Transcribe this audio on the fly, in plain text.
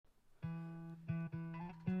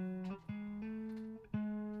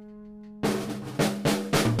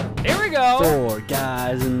go. Four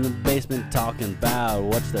guys in the basement talking about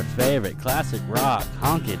what's their favorite classic rock.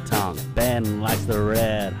 Honky tonk. Ben likes the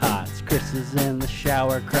red hots. Chris is in the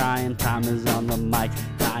shower crying. Tom is on the mic.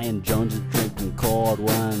 Ryan Jones is drinking cold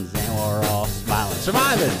ones, and we're all smiling.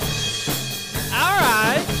 Surviving. All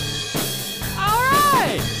right.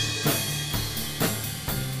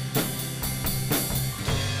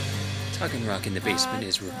 Talking Rock in the Basement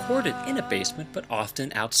is recorded in a basement, but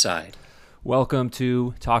often outside. Welcome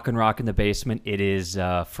to Talkin' Rock in the Basement. It is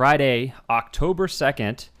Friday, October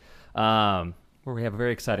 2nd, where we have a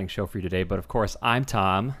very exciting show for you today. But, of course, I'm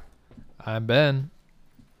Tom. I'm Ben.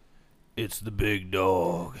 It's the big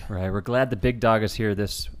dog. Right, we're glad the big dog is here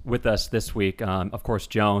with us this week. Of course,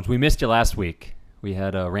 Jones. We missed you last week. We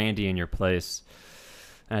had Randy in your place.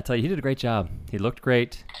 And I tell you, he did a great job. He looked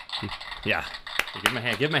great. Yeah. Give him a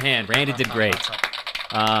hand. Give him a hand. Randy did great.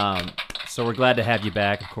 So we're glad to have you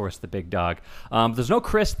back, of course, the big dog. There's no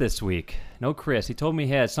Chris this week. No Chris. He told me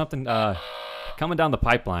he had something coming down the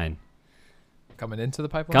pipeline. Coming into the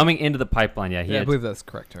pipeline? Coming into the pipeline, yeah. I believe that's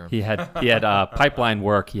the correct term. He had pipeline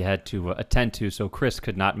work he had to attend to, so Chris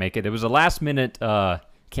could not make it. It was a last-minute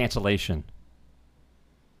cancellation.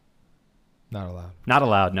 Not allowed. Not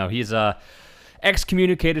allowed, no. He's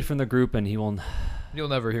excommunicated from the group, and You'll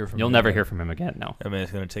never hear from him. You'll never hear from him again, no. I mean,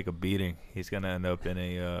 it's going to take a beating. He's going to end up in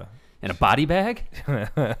a... In a body bag?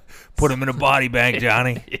 Put him in a body bag,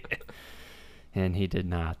 Johnny. Yeah. And he did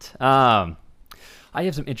not. I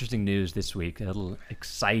have some interesting news this week, a little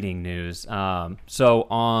exciting news. So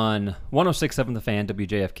on 106.7 The Fan,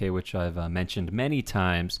 WJFK, which I've mentioned many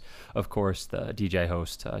times, of course, the DJ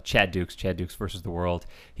host, Chad Dukes versus the World,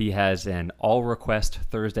 he has an all-request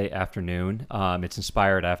Thursday afternoon. It's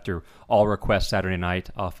inspired after all-request Saturday night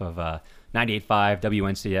off of 98.5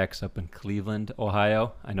 WNCX up in Cleveland,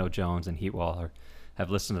 Ohio. I know Jones and Heatwall have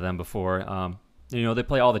listened to them before. They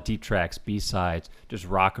play all the deep tracks, B-sides, just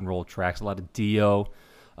rock and roll tracks, a lot of Dio,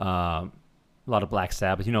 a lot of Black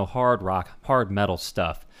Sabbath, hard rock, hard metal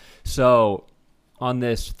stuff. So on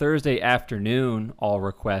this Thursday afternoon all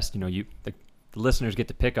request, the listeners get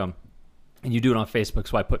to pick them, and you do it on Facebook.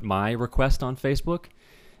 So I put my request on Facebook,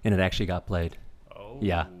 and it actually got played. Oh.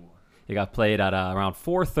 Yeah. It got played at around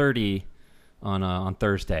 4:30 on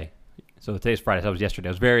Thursday. So today's Friday. That was yesterday.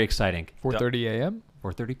 It was very exciting. 4:30 a.m.?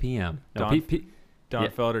 4:30 p.m. No, Don Yeah.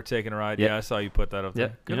 Felder taking a ride. Yep. Yeah, I saw you put that up there.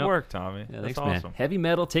 Yep. Good work, Tommy. Yeah, That's thanks, awesome. man. Heavy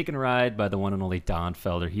Metal Taking a Ride by the one and only Don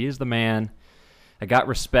Felder. He is the man. I got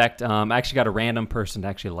respect. I actually got a random person to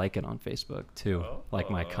actually like it on Facebook, too, like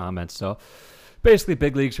my comments. So basically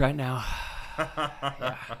big leagues right now.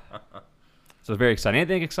 Yeah. So it's very exciting.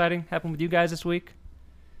 Anything exciting happened with you guys this week?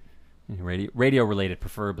 Radio related,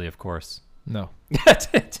 preferably, of course. No.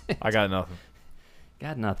 I got nothing.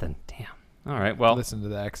 Got nothing. Damn. All right, well. Listen to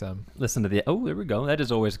the XM. There we go. That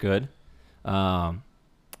is always good. I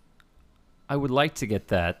would like to get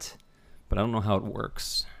that, but I don't know how it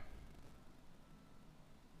works.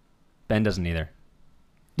 Ben doesn't either.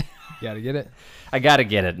 You got to get it? I got to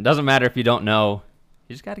get it. It doesn't matter if you don't know.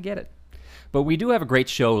 You just got to get it. But we do have a great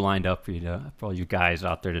show lined up for for all you guys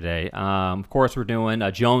out there today. Of course, we're doing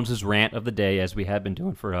Jones's Rant of the Day, as we have been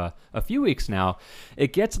doing for a few weeks now.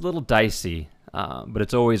 It gets a little dicey, but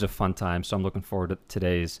it's always a fun time, so I'm looking forward to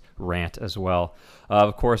today's rant as well.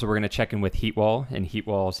 Of course, we're going to check in with Heatwall and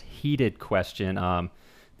Heatwall's heated question.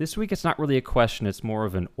 This week, it's not really a question. It's more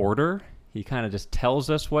of an order. He kind of just tells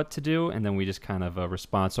us what to do, and then we just kind of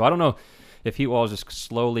respond. So I don't know if Heatwall is just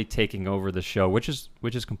slowly taking over the show, which is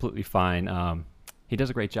completely fine. He does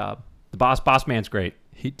a great job. The boss man's great.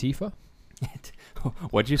 Heat Tifa?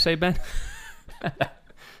 What'd you say, Ben?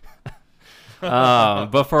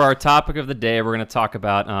 But for our topic of the day, we're going to talk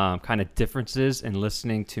about kind of differences in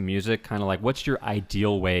listening to music, kind of like what's your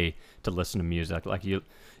ideal way to listen to music. Like if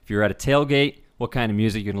you're at a tailgate, what kind of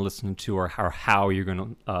music you're going to listen to, or how you're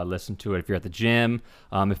going to listen to it. If you're at the gym,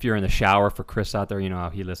 if you're in the shower, for Chris out there, you know how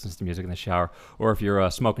he listens to music in the shower. Or if you're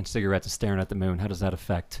smoking cigarettes and staring at the moon, how does that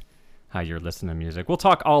affect how you're listening to music? We'll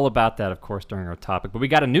talk all about that, of course, during our topic. But we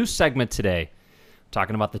got a new segment today,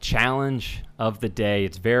 talking about the challenge of the day.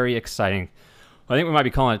 It's very exciting. I think we might be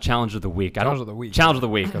calling it Challenge of the Week. Challenge of the Week. Challenge of the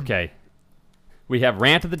Week, okay. We have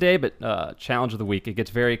Rant of the Day, but Challenge of the Week. It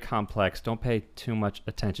gets very complex. Don't pay too much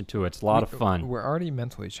attention to it. It's a lot of fun. We're already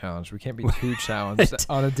mentally challenged. We can't be too challenged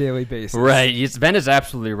on a daily basis. Right. Ben is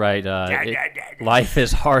absolutely right. Life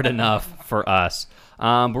is hard enough for us.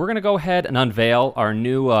 But we're going to go ahead and unveil our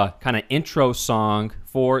new kind of intro song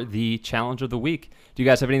for the Challenge of the Week. Do you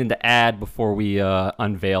guys have anything to add before we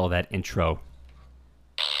unveil that intro?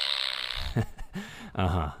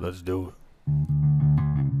 Let's do it.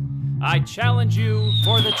 I challenge you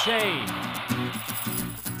for the chain.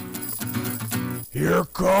 Here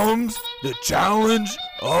comes the challenge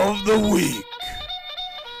of the week.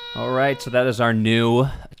 All right, so that is our new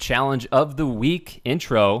challenge of the week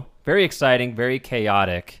intro. Very exciting, very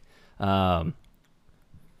chaotic. Very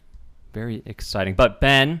exciting. But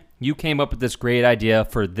Ben, you came up with this great idea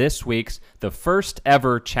for this week's, the first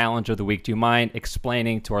ever challenge of the week. Do you mind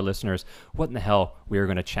explaining to our listeners what in the hell we are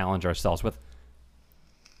going to challenge ourselves with?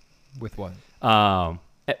 With what?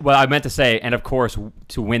 Well, I meant to say, and of course,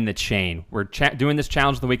 to win the chain. We're doing this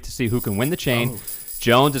challenge of the week to see who can win the chain. Oh.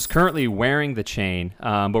 Jones is currently wearing the chain,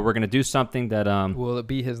 but we're going to do something that... Will it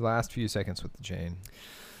be his last few seconds with the chain?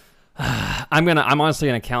 I'm honestly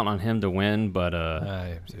gonna count on him to win, but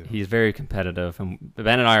I am too. He's very competitive, and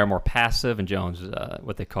Ben and I are more passive, and Jones is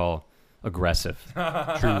what they call aggressive.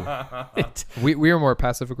 True. We are more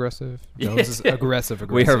passive aggressive. Jones is aggressive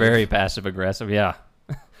aggressive. We are very passive aggressive. Yeah.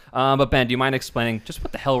 But Ben, do you mind explaining just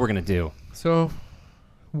what the hell we're gonna do? So,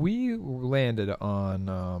 we landed on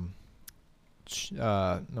not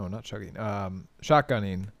chugging,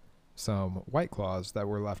 shotgunning some White Claws that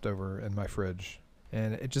were left over in my fridge.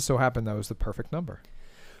 And it just so happened that was the perfect number.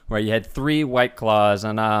 Right, you had 3 White Claws,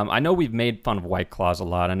 and I know we've made fun of White Claws a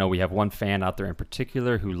lot. I know we have one fan out there in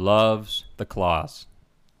particular who loves the claws.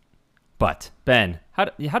 But, Ben, how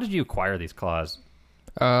did you acquire these claws?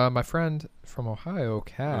 My friend from Ohio,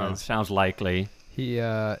 Kaz. Sounds likely. He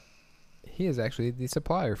is actually the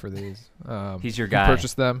supplier for these. He's your guy. He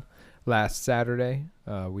purchased them last Saturday.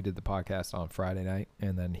 We did the podcast on Friday night,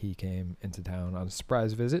 and then he came into town on a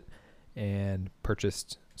surprise visit and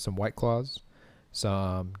purchased some White Claws,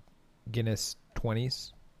 some Guinness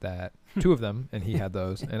 20s, 2 of them, and he had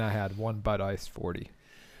those, and I had one Bud Ice 40.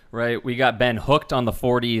 Right, we got Ben hooked on the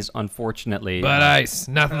 40s, unfortunately. Bud Ice,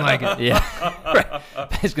 nothing like it. Yeah, right.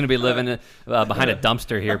 He's going to be living behind a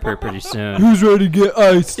dumpster here pretty soon. Who's ready to get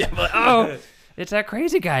iced? Yeah, but, it's that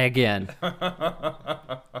crazy guy again.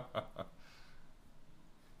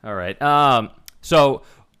 All right, so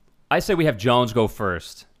I say we have Jones go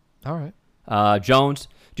first. All right. Jones,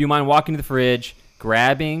 do you mind walking to the fridge,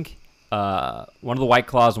 grabbing one of the White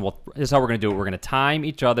Claws, and this is how we're going to do it. We're going to time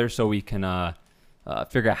each other so we can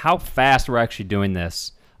figure out how fast we're actually doing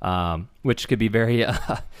this, which could be very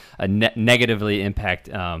negatively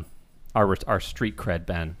impact our street cred,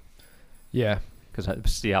 Ben. Yeah. Because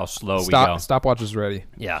see how slow we go. Stopwatch is ready.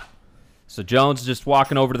 Yeah. So Jones is just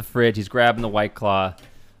walking over to the fridge. He's grabbing the White Claw.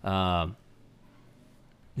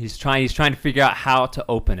 He's trying to figure out how to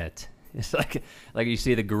open it. It's like you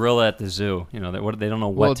see the gorilla at the zoo. You know, they don't know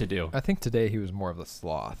what to do. I think today he was more of the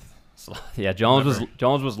sloth. Yeah, Jones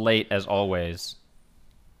was late as always.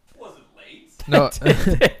 Was it late? No,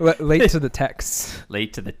 late to the text.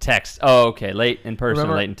 Late to the text. Oh, okay. Late in person,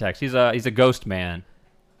 Remember, late in text. He's a ghost man.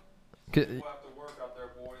 We'll have to work out there,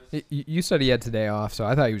 boys. You said he had today off, so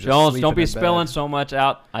I thought he was just Jones, sleeping don't be in spilling bed. so much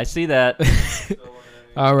out. I see that.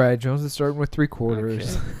 All right, Jones is starting with 3/4. Okay.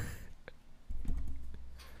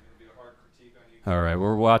 All right,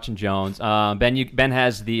 we're watching Jones. Ben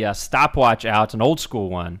has the stopwatch out, an old school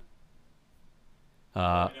one.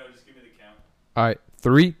 Just give me the count. All right,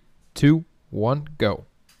 3, 2, 1, go.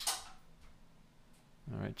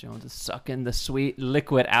 All right, Jones is sucking the sweet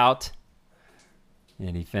liquid out.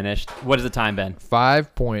 And he finished. What is the time, Ben?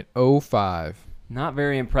 5.05. Not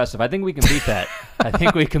very impressive. I think we can beat that. I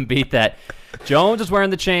think we can beat that. Jones is wearing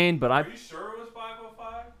the chain, but Are you sure it was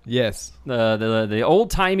 5:05? Yes. the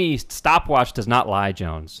old-timey stopwatch does not lie,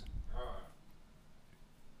 Jones.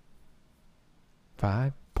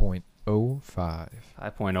 5.05.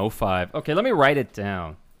 5.05. Okay, let me write it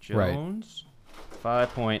down. Jones,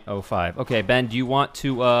 5.05. Okay, Ben, do you want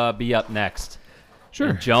to be up next? Sure.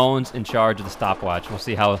 And Jones in charge of the stopwatch. We'll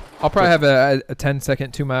see how... I'll probably have a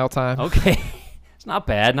 10-second 2-mile time. Okay. It's not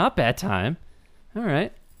bad. Not bad time. All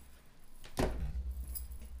right.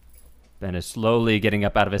 Ben is slowly getting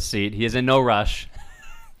up out of his seat. He is in no rush.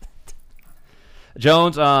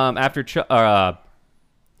 Jones, after...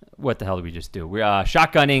 what the hell did we just do? We're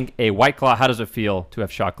shotgunning a White Claw. How does it feel to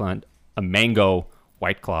have shotgunned a mango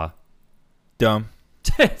White Claw? Dumb.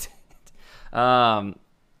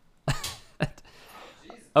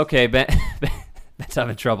 Okay, Ben's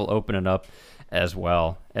having trouble opening up as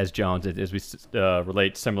well as Jones, as we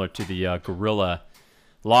relate similar to the gorilla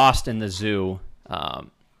lost in the zoo.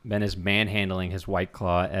 Ben is manhandling his White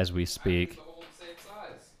Claw as we speak.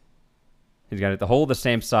 He's got it the hole the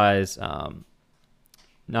same size.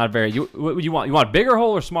 Not very. What would you want? You want a bigger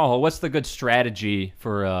hole or small hole? What's the good strategy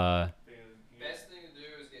for? Best thing to do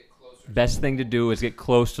is get closer. Best thing to do is get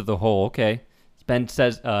close to the hole. Okay. Ben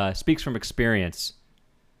says speaks from experience.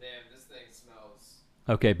 Damn, this thing smells.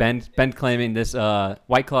 Okay, Ben claiming this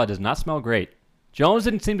White Claw does not smell great. Jones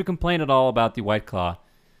didn't seem to complain at all about the White Claw.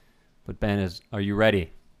 But Ben is, are you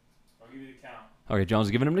ready? I'll give you the count. Okay, Jones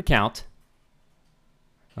is giving him the count.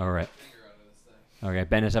 All right. Okay,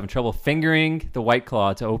 Ben is having trouble fingering the White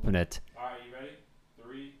Claw to open it. All right, you ready?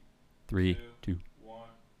 3, 2. 1,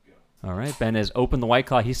 go. All right, Ben has opened the White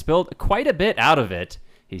Claw. He spilled quite a bit out of it.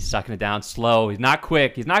 He's sucking it down slow. He's not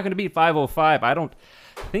quick. He's not going to beat 5:05. I don't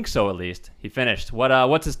think so, at least. He finished.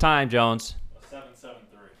 What's his time, Jones? 7:73.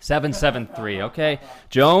 7:73. Okay.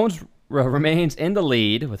 Jones remains in the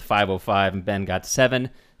lead with 5:05, and Ben got 7:73.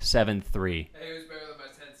 Hey, it was better than my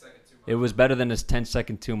 10-second 2 mile. It was better than his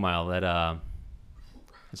 10-second 2 mile.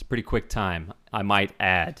 It's a pretty quick time, I might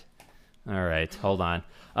add. All right, hold on.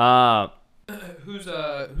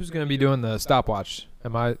 Who's gonna be doing the stopwatch?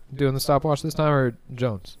 Am I doing the stopwatch this time or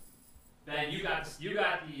Jones? Ben, you got the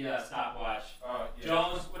stopwatch. Yeah.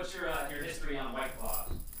 Jones, what's your history on White Claw?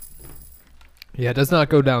 Yeah, it does not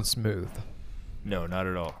go down smooth. No, not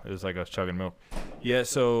at all. It was like I was chugging milk. Yeah,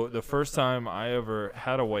 so the first time I ever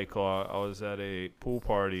had a White Claw, I was at a pool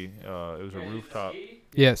party. It was a rooftop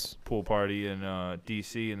Yes. pool party in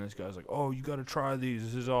D.C., and this guy's like, oh, you got to try these.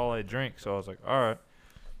 This is all I drink. So I was like, all right.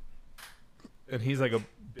 And he's like a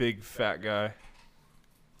big fat guy.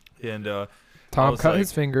 And Tom was cut like-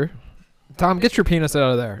 his finger. Tom, get your penis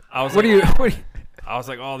out of there. I was What like, are you? I was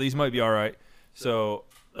like, oh, these might be all right. So,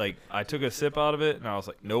 like, I took a sip out of it, and I was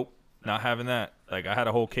like, nope, not having that. Like, I had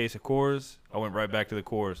a whole case of Coors. I went right back to the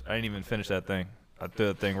Coors. I didn't even finish that thing. I threw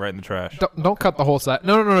that thing right in the trash. Don't cut the whole side.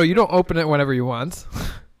 No. You don't open it whenever you want.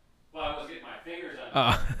 Well, I was getting my fingers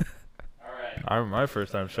on it. All right. I remember my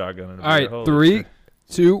first time shotgunning. All right, Holy 3, shit.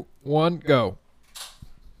 2, 1, go.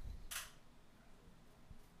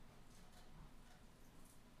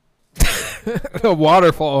 The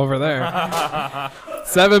waterfall over there.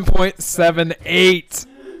 7.78.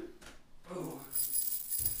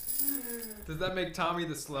 Does that make Tommy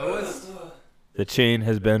the slowest? The chain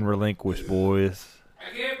has been relinquished, boys. I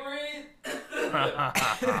can't breathe.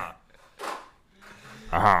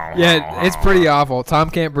 Yeah, it's pretty awful. Tom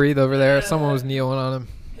can't breathe over there. Someone was kneeling on him.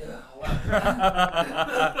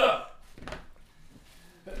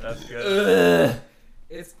 That's good.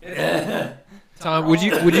 Tom, would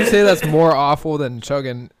you say that's more awful than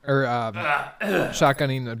chugging or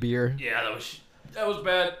shotgunning a beer? Yeah, that was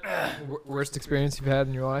bad. Worst experience you've had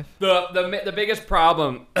in your life? The biggest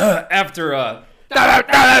problem after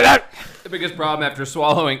the biggest problem after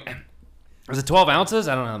swallowing was it 12 ounces?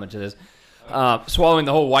 I don't know how much it is. Swallowing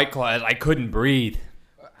the whole White Claw, I couldn't breathe.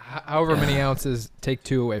 However many ounces, take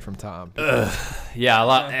 2 away from Tom. Yeah, a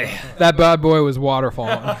lot. That bad boy was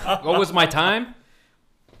waterfalling. What was my time?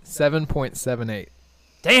 7.78.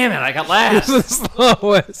 Damn it! I got last. The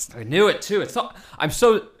slowest. I knew it too. I'm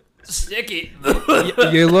so sticky.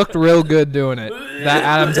 You looked real good doing it. That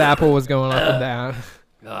Adam's apple was going up and down.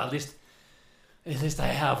 At least I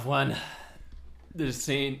have one. This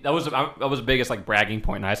scene that was the biggest like bragging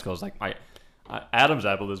point in high school. It was like my Adam's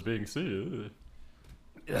apple is being seen.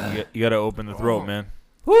 You got to open the throat, man.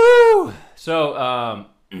 Woo! So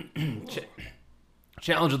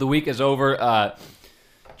challenge of the week is over.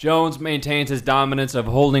 Jones maintains his dominance of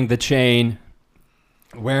holding the chain,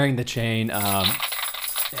 wearing the chain.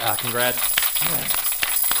 Yeah, congrats,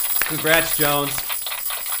 Jones.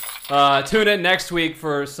 Tune in next week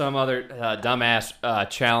for some other dumbass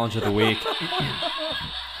challenge of the week.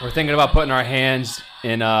 We're thinking about putting our hands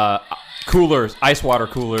in coolers, ice water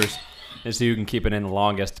coolers, and see who can keep it in the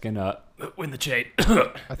longest can win the chain.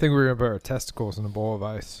 I think we're gonna put our testicles in a bowl of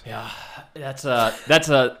ice. Yeah, that's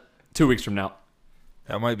 2 weeks from now.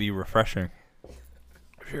 That might be refreshing.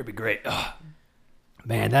 Sure, it'd be great.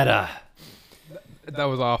 Man, that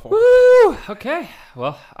was awful. Woo! Okay,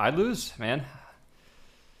 well, I lose, man.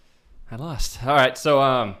 I lost. All right,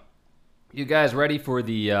 so you guys ready for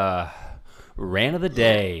the rant of the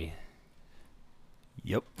day?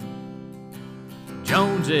 Yep.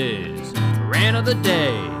 Jones's rant of the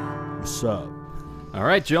day. What's up? All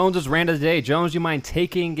right, Jones's rant of the day. Jones, you mind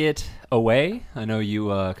taking it away? I know you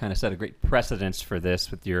kind of set a great precedence for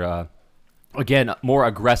this with your, again, more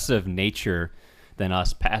aggressive nature than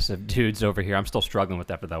us passive dudes over here. I'm still struggling with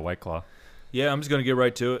that for that White Claw. Yeah, I'm just gonna get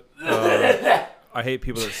right to it. I hate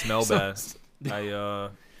people that smell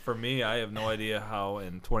bad. For me, I have no idea how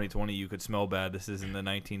in 2020 you could smell bad. This is in the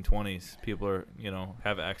 1920s. People are,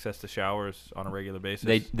 have access to showers on a regular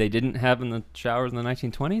basis. They didn't have in the showers in the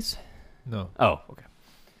 1920s? No. Oh, okay.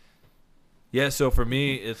 Yeah, so for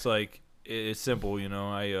me, it's like it's simple.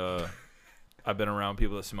 I've been around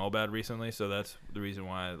people that smell bad recently, so that's the reason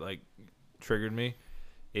why it triggered me.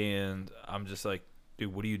 And I'm just like,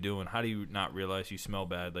 dude, what are you doing? How do you not realize you smell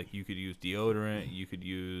bad? Like, you could use deodorant, you could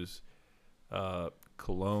use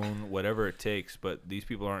cologne, whatever it takes, but these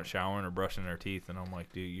people aren't showering or brushing their teeth, and I'm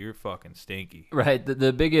like, dude, you're fucking stinky. Right.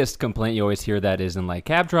 The biggest complaint you always hear that is in like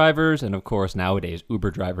cab drivers, and of course nowadays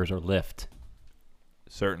Uber drivers or Lyft.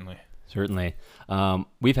 Certainly.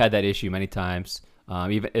 We've had that issue many times.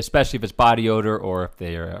 Even especially if it's body odor or if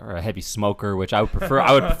they are a heavy smoker, which I would prefer.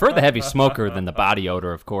 I would prefer the heavy smoker than the body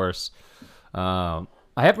odor, of course. I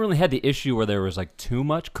haven't really had the issue where there was like too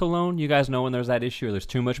much cologne. You guys know when there's that issue, or there's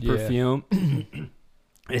too much perfume.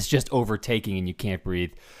 It's just overtaking and you can't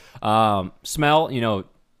breathe. Smell,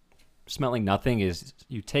 smelling nothing is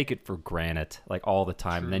you take it for granted like all the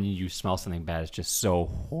time, and then you smell something bad. It's just so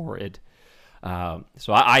horrid.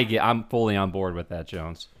 So I'm fully on board with that,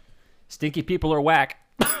 Jones. Stinky people are whack.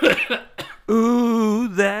 Ooh,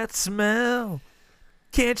 that smell.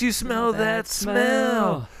 Can't you smell that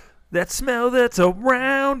smell? That smell that's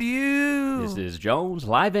around you. This is Jones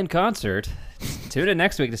live in concert. Tune in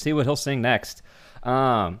next week to see what he'll sing next.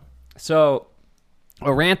 So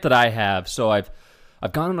a rant that I have. So I've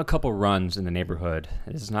gone on a couple runs in the neighborhood.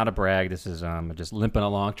 This is not a brag. This is just limping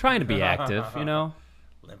along, trying to be active.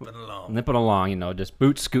 Limping along. Just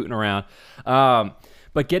boots scooting around.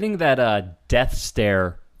 But getting that death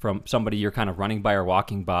stare from somebody you're kind of running by or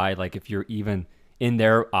walking by, like if you're even in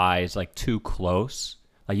their eyes, like too close,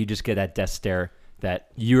 like you just get that death stare that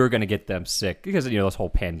you're going to get them sick because, this whole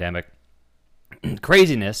pandemic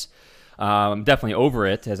craziness. I'm definitely over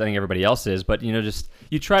it, as I think everybody else is, but, just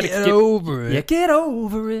you try to get over it. Yeah, get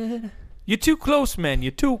over it. You're too close, man.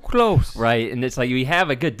 You're too close. Right, and it's like we have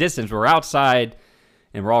a good distance. We're outside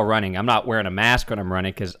and we're all running. I'm not wearing a mask when I'm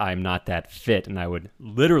running because I'm not that fit, and I would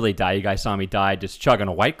literally die. You guys saw me die just chugging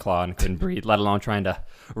a White Claw and couldn't breathe, let alone trying to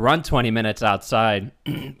run 20 minutes outside.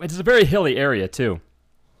 It's a very hilly area, too.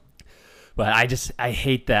 But I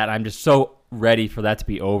hate that. I'm just so ready for that to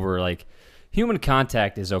be over. Like, human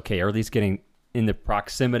contact is okay, or at least getting in the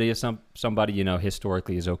proximity of somebody,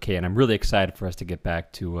 historically is okay. And I'm really excited for us to get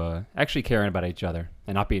back to actually caring about each other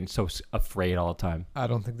and not being so afraid all the time. I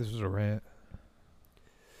don't think this was a rant.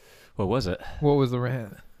 What was it? What was the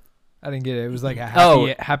rant? I didn't get it. It was like a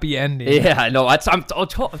happy ending. Yeah, I know. I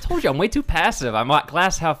told you, I'm way too passive. I'm like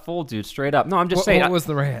glass half full, dude, straight up. No, I'm just saying. What was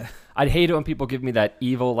the rant? I'd hate it when people give me that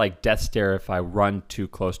evil, like, death stare if I run too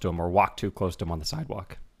close to them or walk too close to them on the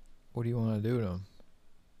sidewalk. What do you want to do to him?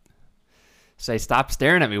 Say, stop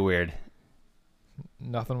staring at me weird.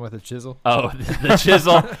 Nothing with a chisel? Oh, the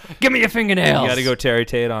chisel. Give me your fingernails. You got to go Terry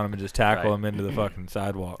Tate on him and just tackle him into the fucking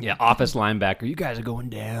sidewalk. Yeah, office linebacker. You guys are going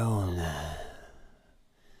down.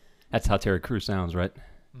 That's how Terry Crews sounds, right?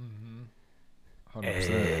 Mm-hmm.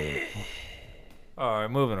 100%. All right,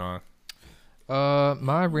 moving on.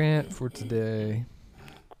 My rant for today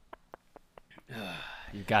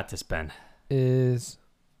You got this, Ben. is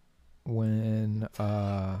when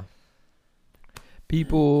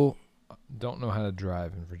people don't know how to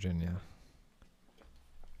drive in Virginia.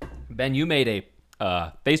 Ben, you made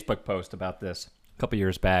a Facebook post about this a couple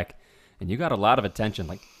years back, and you got a lot of attention,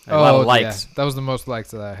 like a lot of likes. Yeah. That was the most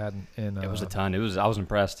likes that I had in It was a ton. I was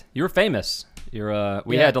impressed. You were famous.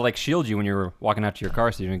 We had to like shield you when you were walking out to your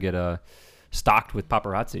car so you didn't get stocked with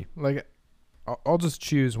paparazzi. Like, I'll just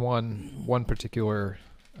choose one particular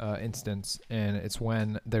instance, and it's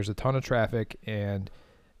when there's a ton of traffic and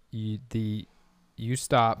you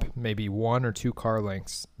stop maybe one or two car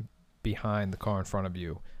lengths behind the car in front of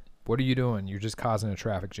you. What are you doing? You're just causing a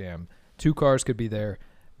traffic jam. Two cars could be there.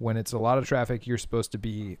 When it's a lot of traffic, you're supposed to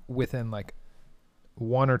be within like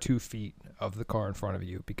 1 or 2 feet of the car in front of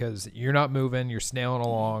you because you're not moving. You're snailing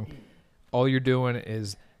along. All you're doing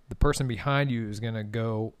is the person behind you is going to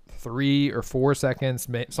go 3 or 4 seconds,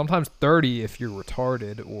 sometimes 30 if you're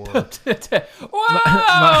retarded or...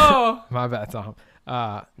 Whoa! my bad, Tom.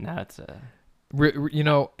 No, it's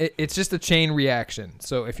it's just a chain reaction.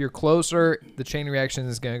 So if you're closer, the chain reaction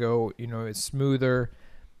is going to go, it's smoother.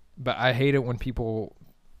 But I hate it when people,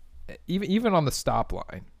 even on the stop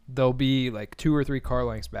line, they'll be like 2 or 3 car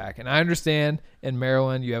lengths back. And I understand in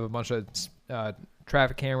Maryland you have a bunch of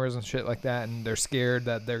traffic cameras and shit like that, and they're scared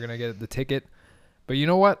that they're going to get the ticket. But you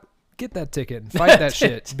know what? Get that ticket and fight that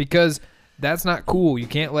shit because that's not cool. You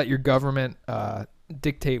can't let your government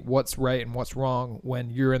dictate what's right and what's wrong when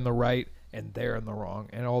you're in the right and they're in the wrong,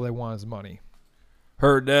 and all they want is money.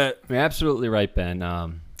 Heard that. You're absolutely right, Ben.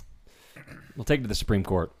 We'll take it to the Supreme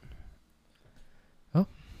Court. Oh?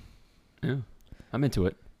 Yeah. I'm into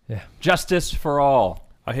it. Yeah. Justice for all.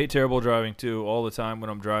 I hate terrible driving, too. All the time when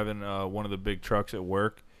I'm driving one of the big trucks at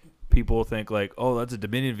work, people think like, oh, that's a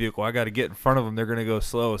Dominion vehicle. I got to get in front of them. They're going to go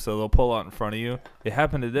slow, so they'll pull out in front of you. It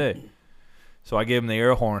happened today. So I gave them the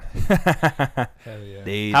air horn. Hell yeah.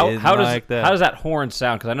 They How didn't does like that. How does that horn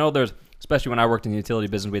sound? Because I know there's, especially when I worked in the utility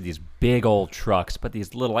business, we had these big old trucks, but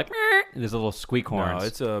these little these little squeak horns. No,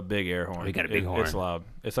 it's a big air horn. We got a big horn. It's loud.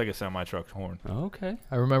 It's like a semi-truck horn. Okay.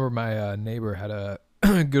 I remember my neighbor had a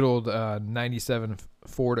good old 97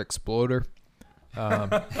 Ford Exploder.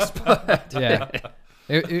 Yeah.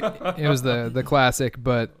 It was the classic,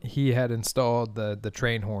 but he had installed the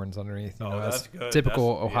train horns underneath. You know, that's good.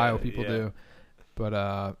 Typical That's- Ohio yeah, people yeah. do.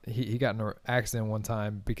 But he got in an accident one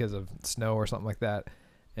time because of snow or something like that,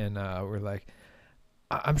 and we're like,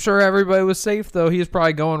 I'm sure everybody was safe though. He was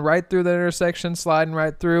probably going right through the intersection, sliding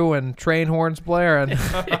right through, and train horns blaring.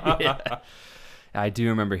 Yeah. I do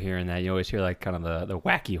remember hearing that. You always hear like kind of the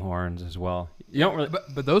wacky horns as well. You don't really.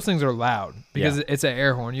 But those things are loud because Yeah. it's an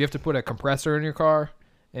air horn. You have to put a compressor in your car,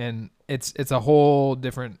 and it's a whole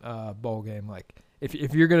different ball game. Like if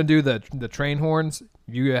you're gonna do the train horns,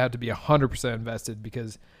 you have to be 100% invested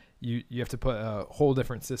because you have to put a whole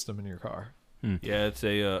different system in your car. Yeah, it's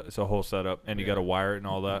a whole setup, and you got to wire it and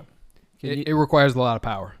all that. It requires a lot of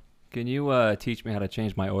power. Can you teach me how to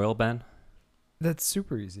change my oil, Ben? That's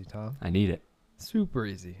super easy, Tom. I need it. Super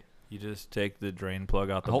easy. You just take the drain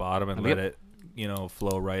plug out the Oh, bottom and let let me- it,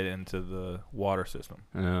 flow right into the water system.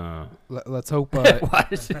 Let's hope. What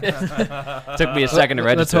is it? Took me a second to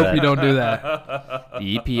Let's register hope that. you don't do that.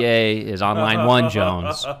 The EPA is on line one,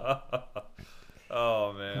 Jones.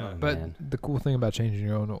 Oh man. Oh, But man. the cool thing about changing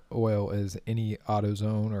your own oil is any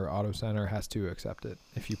AutoZone or Auto Center has to accept it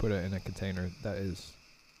if you put it in a container that is.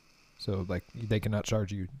 So like they cannot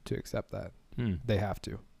charge you to accept that. They have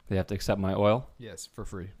to. They have to accept my oil. Yes, for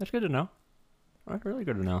free. That's good to know. All right, really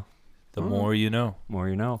good to know. The more you know. More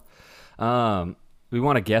you know. We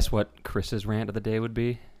want to guess what Chris's rant of the day would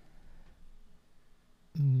be.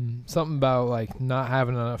 Something about like not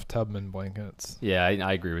having enough Tubman blankets. Yeah,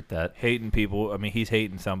 I agree with that. Hating people. I mean, he's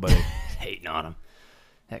hating somebody. Hating on him.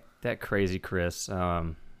 That crazy Chris. That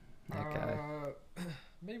guy.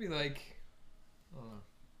 Maybe like. I don't know.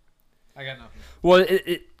 I got nothing. Well,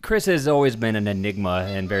 Chris has always been an enigma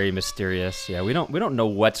and very mysterious. Yeah, we don't know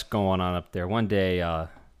what's going on up there. One day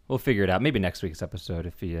we'll figure it out. Maybe next week's episode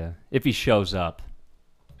if he shows up.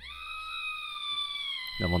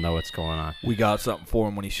 Then we'll know what's going on. We got something for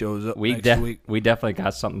him when he shows up We next week. we definitely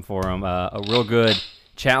got something for him. A real good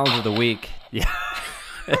challenge of the week. Yeah,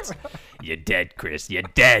 you're dead, Chris. You're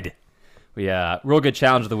dead. Real good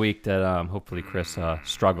challenge of the week that hopefully Chris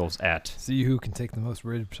struggles at. See who can take the most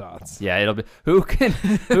rib shots. Yeah, it'll be who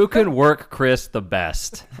can work Chris the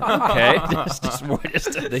best. Okay, just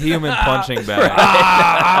The human punching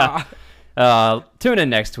bag. tune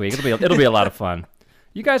in next week. It'll be a lot of fun.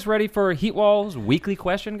 You guys ready for Heatwall's weekly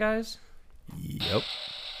question, guys? Yep.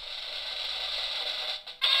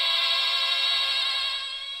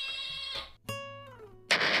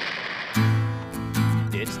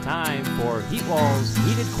 It's time for Heatwall's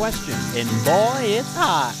heated question, and boy, it's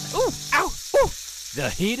hot. Ooh, ow, ooh. The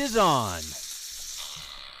heat is on.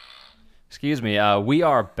 Excuse me. We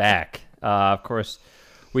are back. Of course,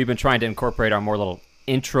 we've been trying to incorporate our more little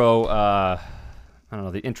intro.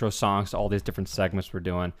 The intro songs to all these different segments we're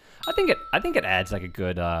doing. I think it adds like a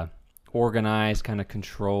good, organized, kind of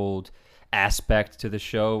controlled aspect to the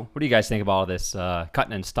show. What do you guys think about all this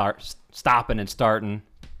cutting and stopping and starting?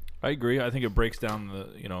 I agree. I think it breaks down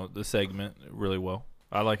the segment really well.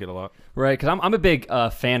 I like it a lot. Right, because I'm a big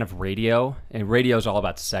fan of radio, and radio is all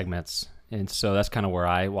about segments, and so that's kind of where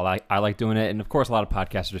I like doing it. And of course, a lot of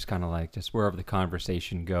podcasts are just kind of like just wherever the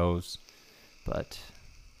conversation goes. But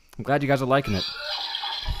I'm glad you guys are liking it.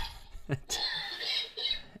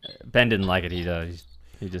 Ben didn't like it. He just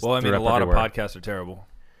Well, I mean, threw a up lot everywhere. of podcasts are terrible.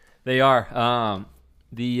 They are.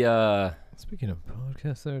 Speaking of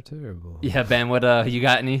podcasts, they're terrible. Yeah, Ben, what you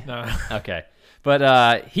got any? No. Okay. But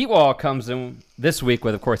Heatwall comes in this week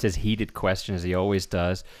with, of course, his heated question, as he always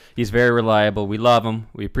does. He's very reliable. We love him.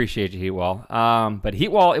 We appreciate you, Heatwall. But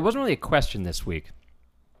Heatwall, it wasn't really a question this week.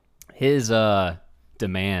 His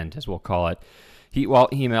demand, as we'll call it, Heatwall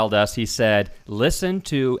emailed us. He said, listen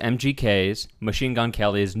to MGK's, Machine Gun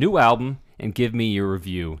Kelly's new album, and give me your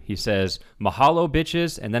review. He says, mahalo,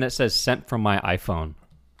 bitches, and then it says, sent from my iPhone.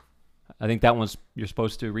 I think that one's, you're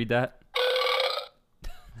supposed to read that?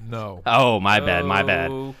 No. Oh, my bad.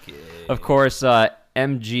 Okay. Of course,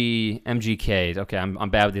 MGK. Okay, I'm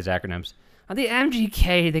bad with these acronyms. The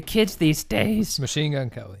MGK, the kids these days. Machine Gun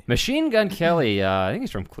Kelly. Machine Gun Kelly, I think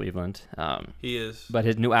he's from Cleveland. He is. But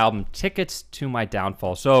his new album, Tickets to My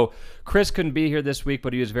Downfall. So Chris couldn't be here this week,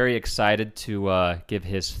 but he was very excited to give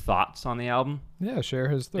his thoughts on the album. Yeah, share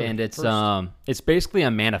his thoughts. And it's basically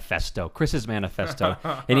a manifesto, Chris's manifesto.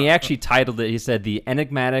 And he actually titled it, he said, The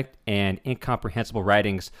Enigmatic and Incomprehensible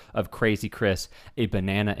Writings of Crazy Chris, A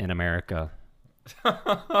Banana in America.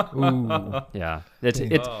 Ooh. Yeah, it's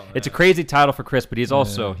Dang. it's a crazy title for Chris, but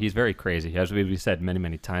he's very crazy, as we said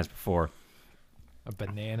many times before. A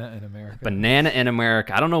banana in America. Banana in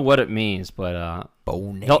America. I don't know what it means, but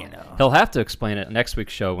he'll have to explain it next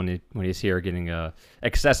week's show when he's here, getting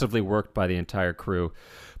excessively worked by the entire crew.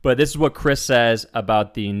 But this is what Chris says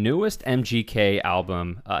about the newest MGK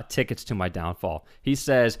album, Tickets to My Downfall. He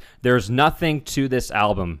says, "There's nothing to this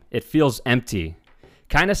album. It feels empty.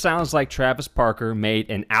 Kind of sounds like Travis Barker made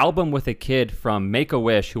an album with a kid from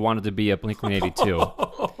Make-A-Wish who wanted to be a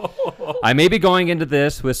Blink-182. I may be going into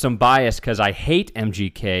this with some bias because I hate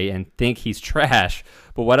MGK and think he's trash,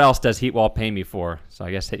 but what else does Heatwall pay me for?" So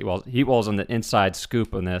I guess Heatwall's on the inside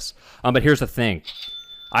scoop on this. But here's the thing.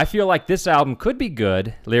 I feel like this album could be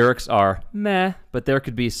good. Lyrics are meh, but there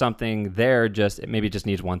could be something there. It maybe just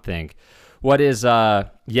needs one thing. What is,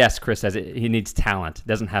 yes, Chris says he needs talent.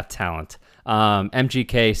 Doesn't have talent.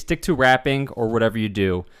 MGK, stick to rapping or whatever you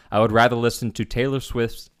do. I would rather listen to Taylor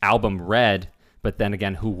Swift's album Red, but then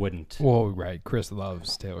again, who wouldn't? Well, right. Chris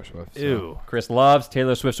loves Taylor Swift. So. Ew. Chris loves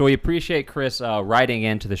Taylor Swift. So we appreciate Chris writing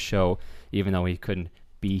into the show, even though he couldn't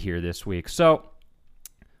be here this week. So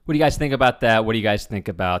what do you guys think about that? What do you guys think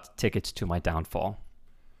about Tickets to My Downfall?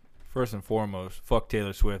 First and foremost, fuck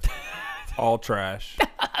Taylor Swift. All trash.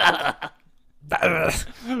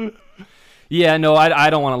 Yeah, no, I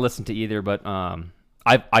don't want to listen to either, but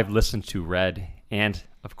I've listened to Red and,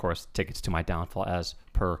 of course, Tickets to My Downfall as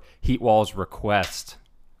per Heatwall's request.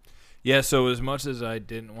 Yeah, so as much as I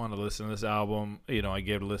didn't want to listen to this album, I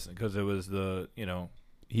gave it a listen because it was the,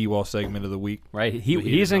 Heatwall segment of the week. Right,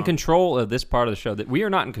 he's in control of this part of the show. That we are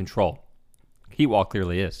not in control. Heatwall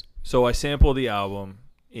clearly is. So I sampled the album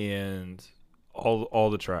and all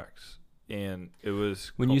the tracks, and it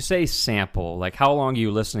was. When you say sample, like how long are you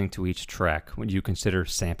listening to each track when you consider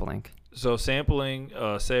sampling? So sampling,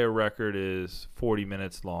 say a record is 40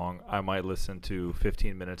 minutes long, I might listen to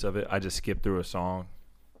 15 minutes of it. I just skip through a song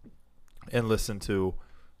and listen to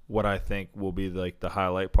what I think will be like the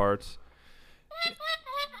highlight parts.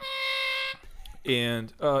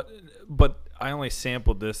 And but I only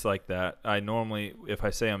sampled this like that. I normally, if I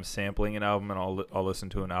say I'm sampling an album, and I'll listen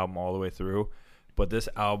to an album all the way through. But this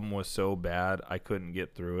album was so bad, I couldn't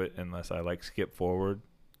get through it unless I skip forward.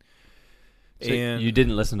 So and you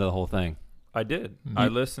didn't listen to the whole thing. I did. I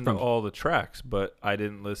listened to all the tracks, but I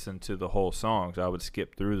didn't listen to the whole songs. I would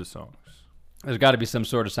skip through the songs. There's got to be some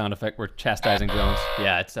sort of sound effect. We're chastising Jones.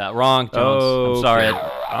 Yeah, it's wrong, Jones. Oh, I'm sorry.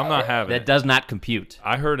 I'm not having that it. Does not compute.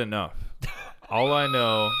 I heard enough. All I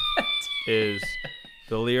know is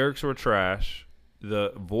the lyrics were trash.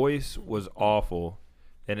 The voice was awful.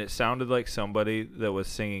 And it sounded like somebody that was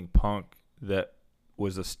singing punk that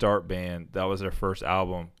was a start band. That was their first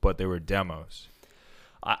album, but they were demos.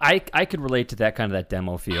 I could relate to that kind of that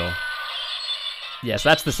demo feel. Yes,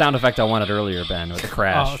 that's the sound effect I wanted earlier, Ben, with the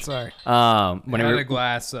crash. Oh, sorry. When it had a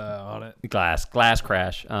glass on it. Glass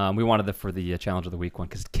crash. We wanted it for the challenge of the week one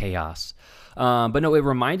because it's chaos. But no, it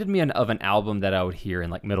reminded me of an album that I would hear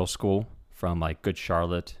in middle school from Good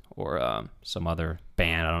Charlotte or some other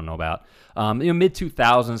band I don't know about. Mid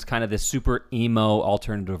 2000s, kind of this super emo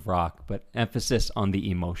alternative rock, but emphasis on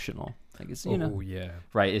the emotional. Oh yeah.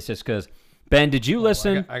 Right. It's just because Ben, did you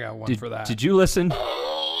listen? I got one for that. Did you listen?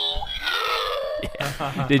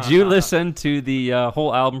 Did you listen to the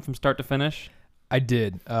whole album from start to finish? I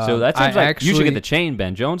did. So that seems like you should get the chain,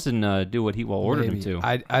 Ben. Jones didn't do what Heatwall ordered him to.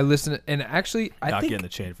 I listened, and actually, I Not think getting the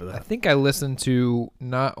chain for that. I think I listened to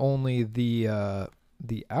not only the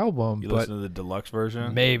album, You but listen to the deluxe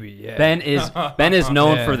version? maybe, yeah. Ben is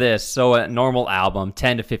known Yeah. for this. So a normal album,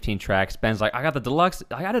 10 to 15 tracks. Ben's like, I got the deluxe.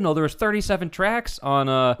 I got to know there was 37 tracks on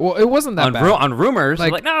Well, it wasn't that bad. on Rumors.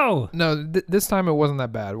 Like- no. No, this time it wasn't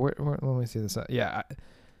that bad. Let me see this. Yeah,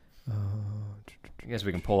 I guess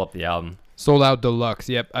we can pull up the album. Sold Out Deluxe.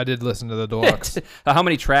 Yep, I did listen to the deluxe. How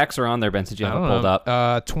many tracks are on there, Ben, since you I have it don't pulled know.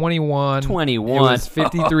 up? 21. 21. It was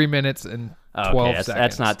 53 minutes and 12 Okay, seconds.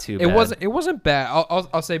 that's not too bad. It wasn't bad.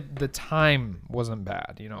 I'll say the time wasn't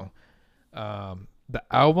bad. The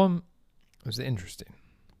album was interesting.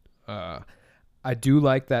 I do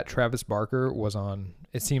like that Travis Barker was on.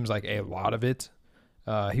 It seems like a lot of it.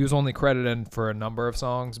 He was only credited for a number of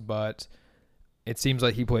songs, but it seems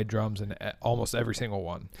like he played drums in almost every single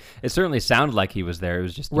one. It certainly sounded like he was there. It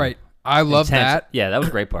was just Right. I love intense. that. Yeah, that was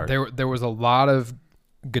a great part. There was a lot of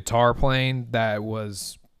guitar playing that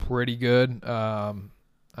was pretty good.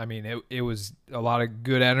 It was a lot of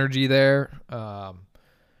good energy there.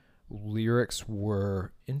 Lyrics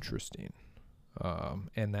were interesting.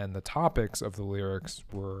 And then the topics of the lyrics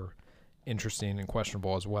were interesting and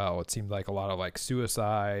questionable as well. It seemed like a lot of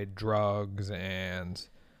suicide, drugs, and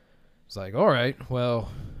It's like, all right,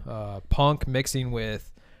 well, punk mixing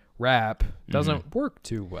with rap doesn't work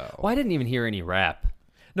too well. Well, I didn't even hear any rap.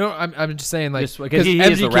 No, I'm just saying, like, Just because because he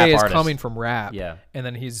is the rap MGK is artist. coming from rap, Yeah. and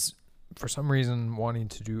then he's for some reason wanting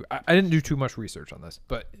to do. I didn't do too much research on this,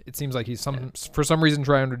 but it seems like he's for some reason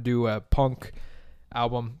trying to do a punk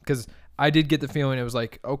album, because I did get the feeling it was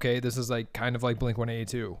like, okay, this is like kind of like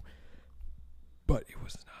Blink-182, but it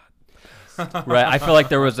was not. Right. I feel like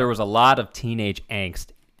there was a lot of teenage angst.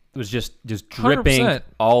 It was just dripping 100%.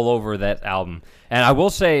 all over that album. And I will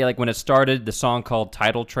say, like, when it started, the song called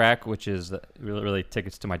Title Track, which is really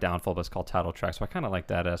tickets to my downfall, but it's called Title Track, so I kind of like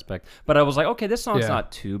that aspect. But I was like, okay, this song's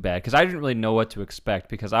not too bad, because I didn't really know what to expect,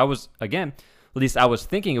 because I was, again, at least I was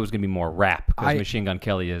thinking it was going to be more rap, because Machine Gun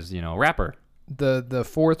Kelly is, a rapper. The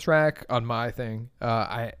fourth track on my thing,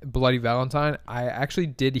 Bloody Valentine, I actually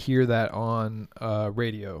did hear that on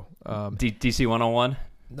radio. DC 101?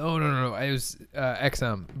 No. It was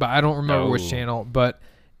XM, but I don't remember which channel. But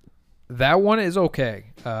that one is okay.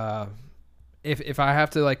 If I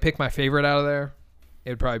have to like pick my favorite out of there,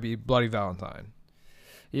 it'd probably be Bloody Valentine.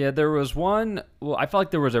 Yeah, there was one. Well, I felt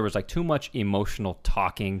like there was like too much emotional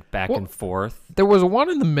talking back and forth. There was one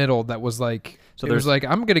in the middle that was like, so it was like,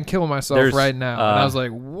 I'm gonna kill myself right now, and I was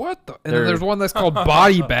like, what the? And then there's one that's called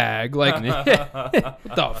Body Bag. Like, what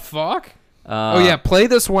the fuck? Oh yeah, play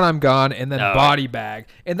this when I'm gone, and then Body Bag,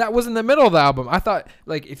 and that was in the middle of the album. I thought,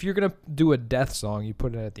 like, if you're gonna do a death song, you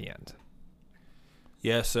put it at the end.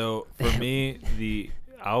 Yeah, so for me, the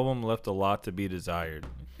album left a lot to be desired.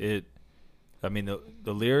 I mean,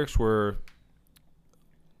 the lyrics were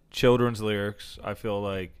children's lyrics. I feel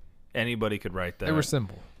like anybody could write that. They were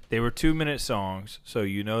simple. They were 2-minute songs, so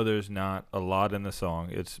there's not a lot in the song.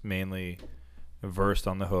 It's mainly versed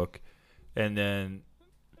on the hook. And then,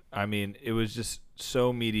 I mean, it was just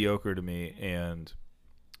so mediocre to me. And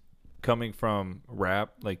coming from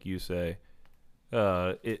rap, like you say,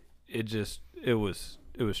 it was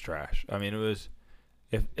trash. I mean,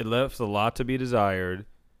 it left a lot to be desired.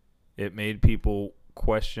 It made people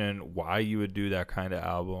question why you would do that kind of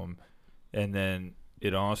album. And then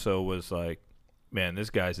it also was like, man, this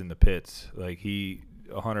guy's in the pits. Like, he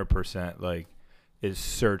 100% like is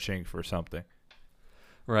searching for something.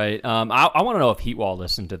 Right. I want to know if Heatwall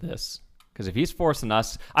listened to this, because if he's forcing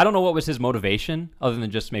us, I don't know what was his motivation other than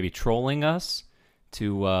just maybe trolling us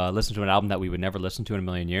to listen to an album that we would never listen to in a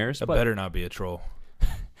million years. It better not be a troll.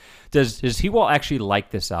 Does Heatwall actually like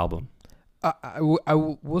this album? I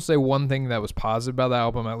will say one thing that was positive about the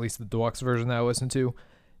album, at least the deluxe version that I listened to.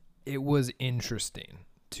 It was interesting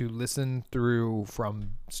to listen through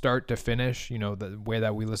from start to finish, the way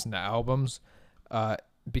that we listen to albums,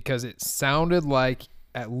 because it sounded like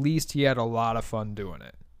at least he had a lot of fun doing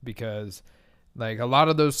it, because like a lot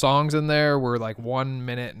of those songs in there were like 1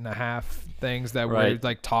 minute and a half things that were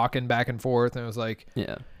like talking back and forth, and it was like,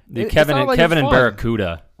 yeah. Kevin and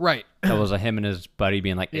Barracuda. Right. That was him and his buddy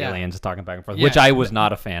being like aliens talking back and forth, which I was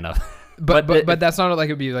not a fan of. But that sounded like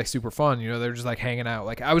it'd be like super fun. They're just like hanging out.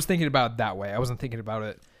 Like, I was thinking about it that way. I wasn't thinking about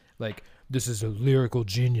it like, this is a lyrical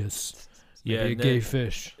genius. Maybe a gay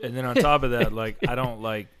fish. And then on top of that, like, I don't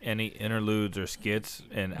like any interludes or skits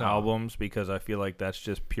in albums, because I feel like that's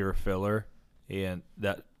just pure filler. And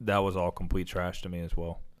that was all complete trash to me as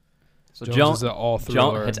well. So Jones is an all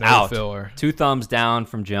thriller. It's no out. Filler. 2 thumbs down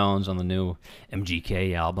from Jones on the new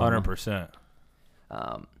MGK album. 100%.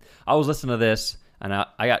 I was listening to this, and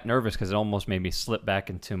I got nervous because it almost made me slip back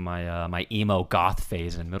into my my emo goth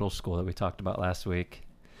phase in middle school that we talked about last week.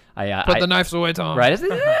 Put the knives away, Tom. Right?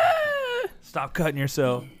 Stop cutting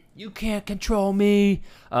yourself. You can't control me.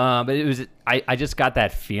 But it was. I just got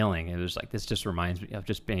that feeling. It was like, this just reminds me of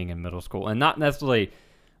just being in middle school, and not necessarily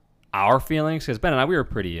our feelings, because Ben and I, we were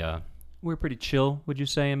pretty chill, would you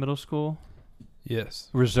say, in middle school? Yes.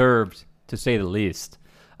 Reserved, to say the least.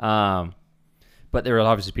 But there were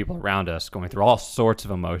obviously people around us going through all sorts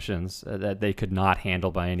of emotions that they could not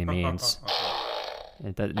handle by any means.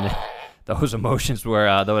 Those emotions were,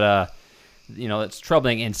 it's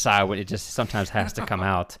troubling inside when it just sometimes has to come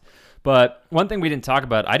out. But one thing we didn't talk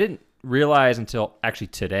about, I didn't realize until actually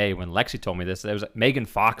today when Lexi told me this, that Megan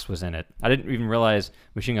Fox was in it. I didn't even realize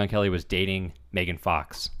Machine Gun Kelly was dating Megan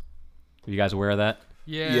Fox. Are you guys aware of that?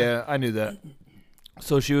 Yeah, I knew that.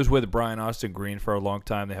 So she was with Brian Austin Green for a long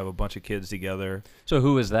time. They have a bunch of kids together. So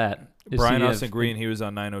who is that? Brian Austin Green, he was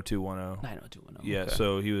on 90210. 90210. Yeah, okay.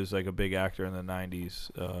 So he was like a big actor in the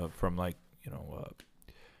 90s from like,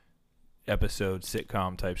 episode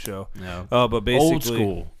sitcom type show. No. But basically,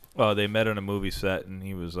 old school. They met on a movie set, and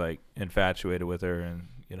he was like infatuated with her, and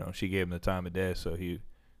she gave him the time of day, so he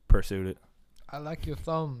pursued it. I like your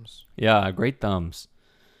thumbs. Yeah, great thumbs.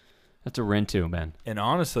 That's a we're into, man. And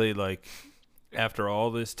honestly, like, after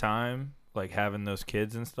all this time, like, having those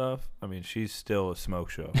kids and stuff, I mean, she's still a smoke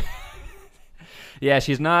show. Yeah,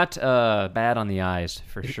 she's not bad on the eyes,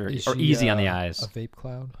 for sure. Is Or she, easy on the eyes. A vape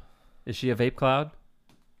cloud? Is she a vape cloud?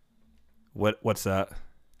 What's that?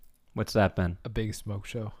 What's that, Ben? A big smoke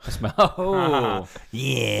show. A smell. Oh.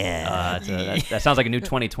 Yeah. That sounds like a new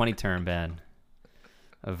 2020 term, Ben.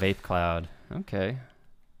 A vape cloud. Okay.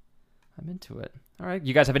 I'm into it. All right.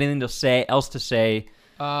 You guys have anything else to say?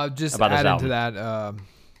 Just about this add into album? that.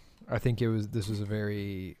 I think this was a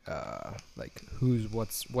very like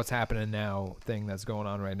what's happening now thing that's going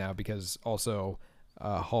on right now, because also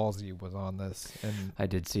Halsey was on this, and I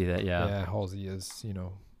did see that, yeah. yeah, Halsey is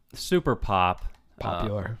Super pop.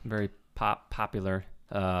 popular. Very popular.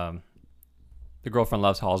 The girlfriend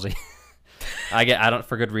loves Halsey. I don't,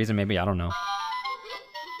 for good reason, maybe, I don't know.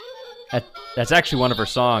 That's actually one of her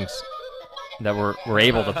songs that we're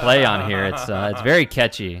able to play on here. It's very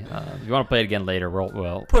catchy. If you want to play it again later,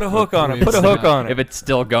 we'll Put a hook on it. Put a hook on it. if it's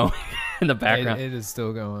still going in the background. It is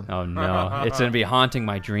still going. Oh no, it's gonna be haunting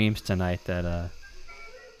my dreams tonight. That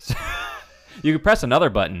you could press another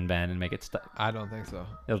button, Ben, and make it stop. I don't think so.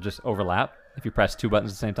 It'll just overlap if you press two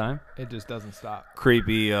buttons at the same time. It just doesn't stop.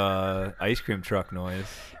 Creepy ice cream truck noise.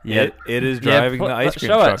 Yeah. It is driving the ice cream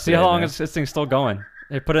show truck. it. See how long this thing's still going.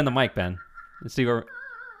 Hey, put it in the mic, Ben. Let's see where.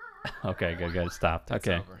 Okay, good. It stopped.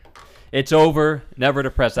 Okay. It's over. Never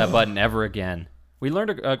to press that button ever again. We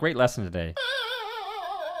learned a great lesson today.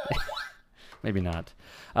 Maybe not.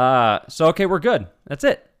 So, okay, we're good. That's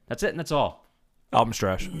it. And that's all. Album's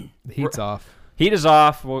trash. The heat's off. Heat is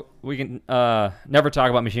off. We can never talk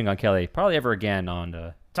about Machine Gun Kelly probably ever again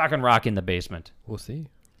on Talking Rock in the Basement. We'll see.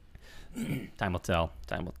 Time will tell.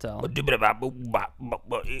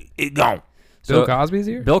 It gone. Bill Cosby's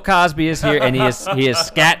here? Bill Cosby is here, and he is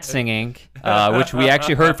scat singing, which we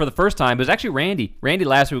actually heard for the first time. It was actually Randy. Randy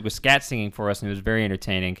last week was scat singing for us, and it was very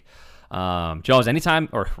entertaining. Jones, anytime,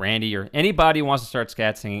 or Randy, or anybody who wants to start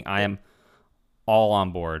scat singing, I am all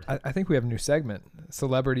on board. I think we have a new segment.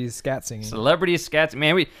 Celebrities scat singing. Celebrities scat.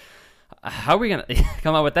 Man, how are we going to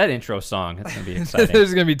come up with that intro song? That's going to be exciting.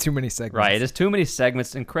 There's going to be too many segments. Right, there's too many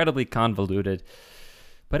segments, incredibly convoluted,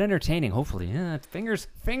 but entertaining, hopefully. Yeah, fingers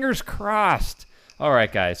crossed. All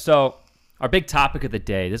right, guys. So our big topic of the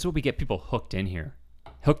day, this is what we get people hooked in here,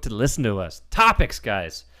 hooked to listen to us. Topics,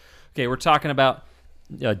 guys. Okay, we're talking about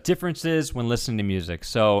differences when listening to music.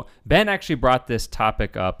 So Ben actually brought this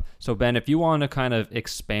topic up. So Ben, if you want to kind of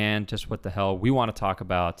expand just what the hell we want to talk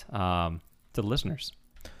about to the listeners.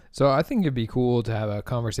 So I think it'd be cool to have a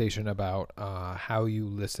conversation about how you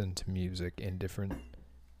listen to music in different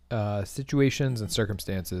situations and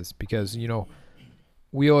circumstances, because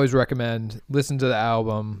we always recommend listen to the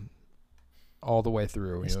album all the way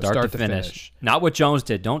through, start to finish. Not what Jones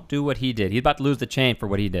did. Don't do what he did. He's about to lose the chain for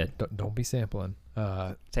what he did. Don't be sampling.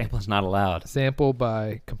 Sampling's not allowed. Sample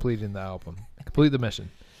by completing the album. Complete the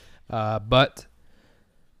mission. But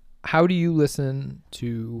how do you listen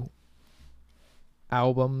to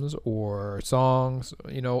albums or songs,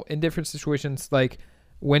 in different situations, like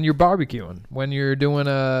when you're barbecuing, when you're doing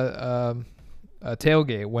a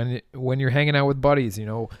tailgate, when you're hanging out with buddies,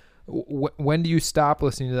 when do you stop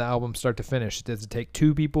listening to the album start to finish? Does it take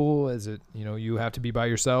two people? Is it, you have to be by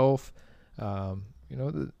yourself? When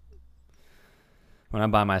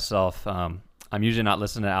I'm by myself, I'm usually not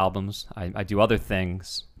listening to albums. I do other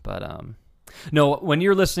things, but no, when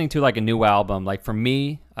you're listening to like a new album, like for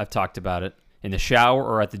me, I've talked about it, in the shower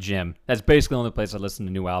or at the gym. That's basically the only place I listen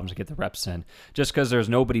to new albums to get the reps in, just because there's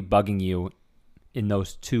nobody bugging you in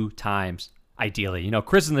those two times. Ideally,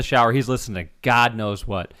 Chris in the shower, he's listening to God knows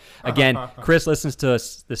what. Again, Chris listens to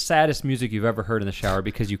the saddest music you've ever heard in the shower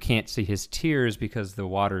because you can't see his tears because the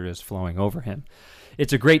water is flowing over him.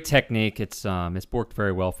 It's a great technique. It's worked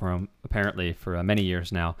very well for him, apparently, for many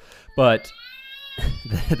years now. But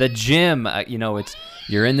the gym,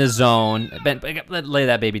 you're in the zone. Ben, lay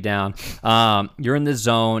that baby down. You're in the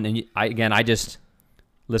zone, and I just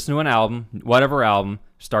listen to an album, whatever album,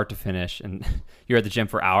 start to finish, and you're at the gym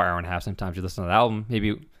for an hour and a half. Sometimes you listen to the album,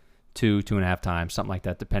 maybe two and a half times, something like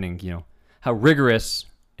that, depending, how rigorous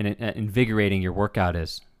and invigorating your workout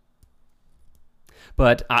is.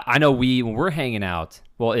 But I know when we're hanging out,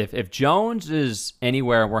 well, if Jones is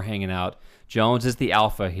anywhere and we're hanging out, Jones is the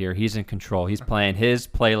alpha here. He's in control. He's playing his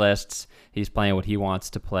playlists. He's playing what he wants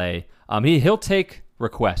to play. He'll take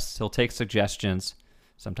requests. He'll take suggestions.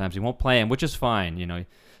 Sometimes he won't play them, which is fine.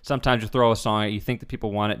 Sometimes you throw a song out, you think the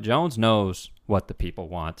people want it. Jones knows what the people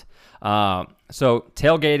want. So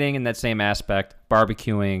tailgating in that same aspect,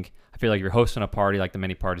 barbecuing. I feel like you're hosting a party like the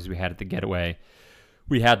many parties we had at the Getaway.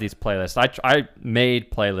 we had these playlists. I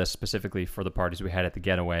made playlists specifically for the parties we had at the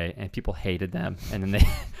getaway, and people hated them. And then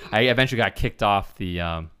I eventually got kicked off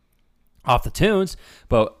the tunes.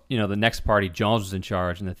 But the next party, Jones was in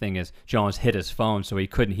charge, and the thing is, Jones hit his phone, so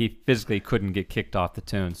he physically couldn't get kicked off the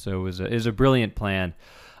tunes. So it was a brilliant plan.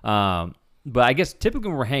 But I guess typically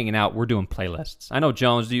when we're hanging out, we're doing playlists. I know,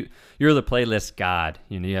 Jones, you're the playlist god.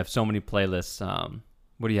 You have so many playlists.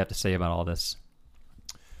 What do you have to say about all this?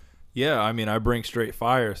 Yeah, I mean, I bring straight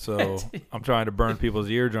fire, so I'm trying to burn people's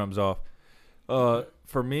eardrums off.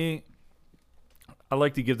 For me, I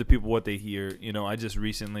like to give the people what they hear. I just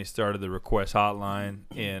recently started the request hotline,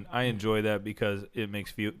 and I enjoy that because it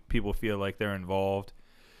makes people feel like they're involved.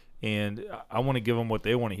 And I want to give them what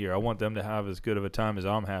they want to hear. I want them to have as good of a time as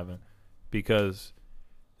I'm having, because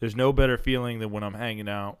there's no better feeling than when I'm hanging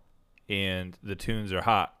out and the tunes are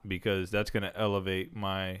hot, because that's going to elevate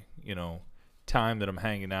my, time that I'm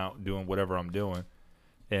hanging out doing whatever I'm doing.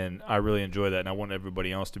 And I really enjoy that, and I want everybody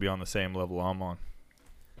else to be on the same level I'm on.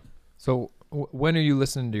 So when are you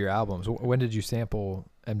listening to your albums? When did you sample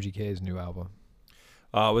MGK's new album?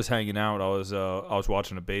 I was hanging out. I was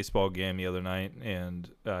watching a baseball game the other night, and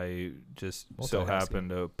I just so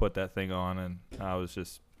happened to put that thing on, and I was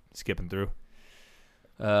just skipping through.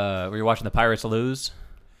 Were you watching the Pirates lose?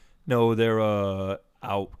 No, they're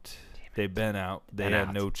out. They've been out. They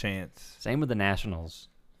had no chance. Same with the Nationals.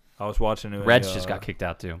 I was watching it. Reds just got kicked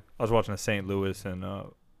out too. I was watching a St. Louis and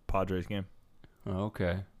Padres game. Oh,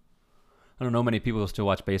 okay. I don't know many people who still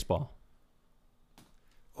watch baseball.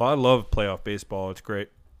 Well, I love playoff baseball. It's great.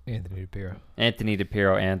 Anthony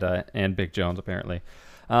DePiro and Big Jones, apparently.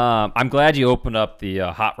 I'm glad you opened up the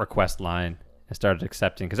hot request line and started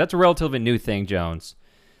accepting, because that's a relatively new thing, Jones.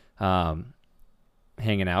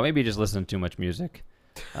 Hanging out. Maybe just listening to too much music.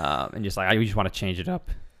 And just I just want to change it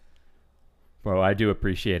up. Bro, I do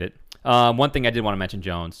appreciate it. One thing I did want to mention,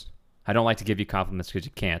 Jones. I don't like to give you compliments because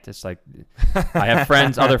you can't. It's like I have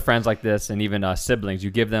other friends like this, and even siblings.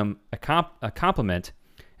 You give them a compliment,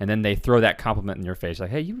 and then they throw that compliment in your face. Like,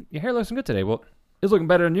 hey, your hair looks good today. Well, it's looking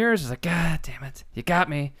better than yours. It's like, God damn it. You got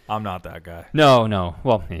me. I'm not that guy. No.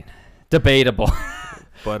 Well, debatable.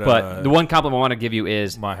 But the one compliment I want to give you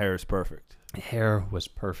is... my hair is perfect. Hair was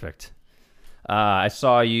perfect. I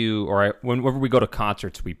saw you, whenever we go to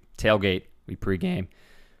concerts, we tailgate, we pregame.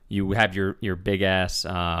 You have your big-ass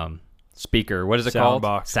speaker. What is it called?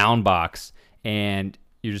 Soundbox. And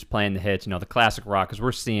you're just playing the hits, the classic rock, because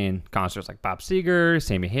we're seeing concerts like Bob Seger,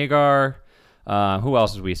 Sammy Hagar. Who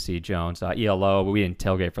else did we see, Jones? ELO, but we didn't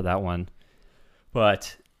tailgate for that one.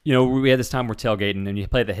 But, we had this time we're tailgating, and you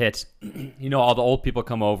play the hits. All the old people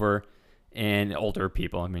come over, and older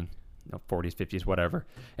people, 40s, 50s, whatever.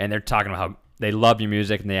 And they're talking about how they love your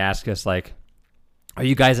music, and they ask us, like, are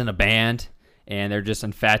you guys in a band? And they're just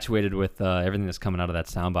infatuated with everything that's coming out of that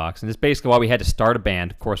soundbox. And it's basically why we had to start a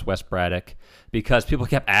band, of course, West Braddock, because people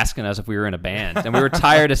kept asking us if we were in a band. And we were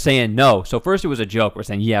tired of saying no. So first it was a joke. We're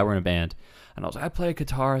saying, yeah, we're in a band. And I was like, I play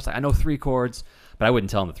guitar. I know 3 chords. But I wouldn't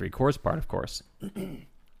tell them the 3 chords part, of course.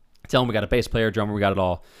 Tell them we got a bass player, drummer, we got it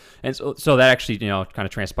all. And so that actually, kind of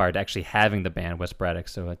transpired to actually having the band West Braddock.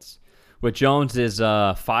 So it's with Jones's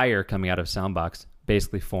fire coming out of soundbox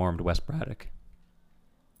basically formed West Braddock.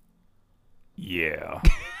 Yeah.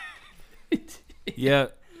 Yeah.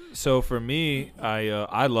 So for me,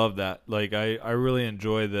 I love that. Like I really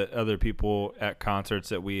enjoy that other people at concerts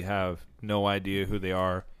that we have no idea who they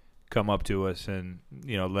are come up to us and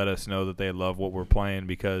let us know that they love what we're playing,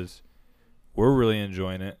 because we're really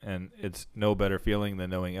enjoying it, and it's no better feeling than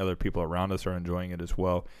knowing other people around us are enjoying it as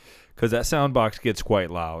well, because that sound box gets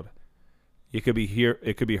quite loud. It could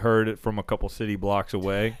be heard from a couple city blocks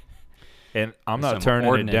away, and I'm not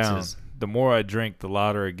turning it down. The more I drink, the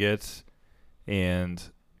louder it gets, and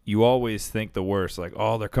you always think the worst, like,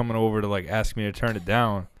 oh, they're coming over to like ask me to turn it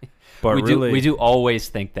down. But we do always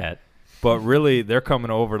think that. But really, they're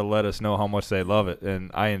coming over to let us know how much they love it,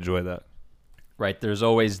 and I enjoy that. Right. There's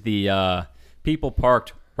always the people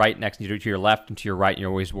parked right next to your left and to your right, and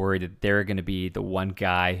you're always worried that they're going to be the one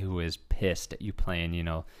guy who is pissed at you playing,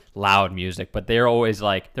 loud music. But they're always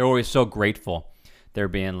so grateful. They're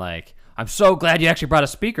being like, I'm so glad you actually brought a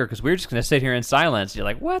speaker, because we're just going to sit here in silence. You're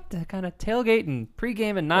like, what the kind of tailgate and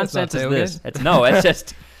pregame and nonsense is this? It's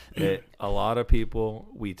just... A lot of people,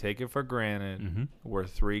 we take it for granted. Mm-hmm. We're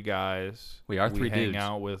 3 guys. We are 3 dudes. We hang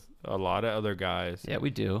out with a lot of other guys. Yeah, we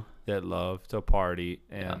do. That love to party,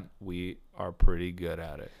 and we are pretty good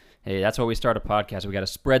at it. Hey, that's why we start a podcast. We got to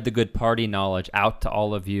spread the good party knowledge out to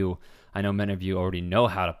all of you. I know many of you already know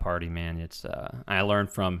how to party, man. It's I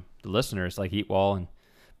learned from the listeners like Heatwall, and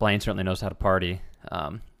Blaine certainly knows how to party.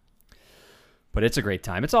 But it's a great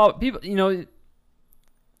time. It's all people,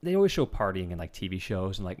 they always show partying in like TV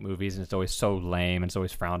shows and like movies, and it's always so lame and it's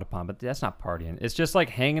always frowned upon. But that's not partying. It's just like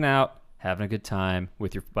hanging out, having a good time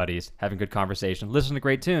with your buddies, having good conversation, listening to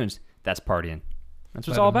great tunes. That's partying. That's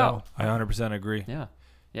what it's all about. I 100% agree. Yeah.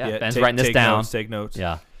 Ben's take, writing this take down. Notes, take notes.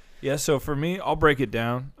 Yeah. Yeah. So for me, I'll break it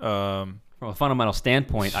down. From a fundamental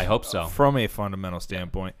standpoint, I hope so. From a fundamental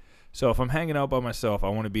standpoint. So if I'm hanging out by myself, I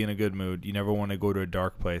want to be in a good mood. You never want to go to a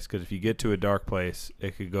dark place, because if you get to a dark place,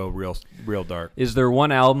 it could go real dark. Is there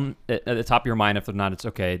one album at the top of your mind, if they're not, it's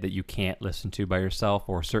okay, that you can't listen to by yourself,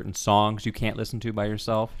 or certain songs you can't listen to by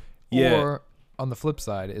yourself? Yeah. Or on the flip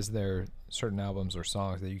side, is there certain albums or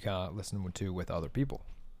songs that you cannot listen to with other people?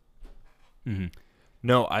 Mm-hmm.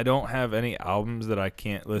 No, I don't have any albums that I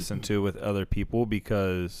can't listen to with other people,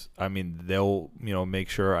 because, I mean, they'll, make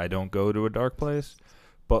sure I don't go to a dark place.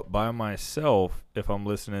 But by myself, if I'm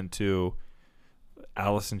listening to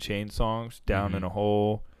Alice in Chains songs, Down in a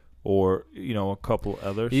Hole, or, a couple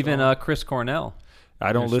others. Even Chris Cornell.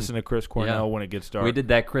 I don't listen to Chris Cornell when it gets dark. We did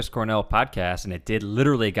that Chris Cornell podcast, and it did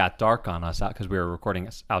literally got dark on us because we were recording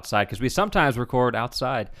outside, because we sometimes record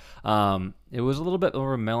outside. It was a little bit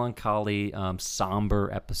more melancholy, somber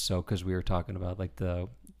episode, because we were talking about like the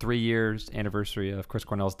 3 years anniversary of Chris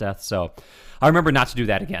Cornell's death. So I remember not to do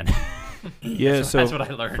that again. Yeah, so that's what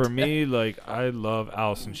I learned. For me, like, I love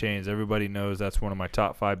Alice in Chains. Everybody knows that's one of my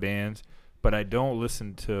top 5 bands, but I don't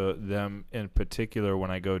listen to them in particular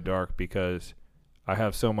when I go dark, because I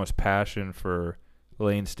have so much passion for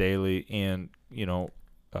Lane Staley and,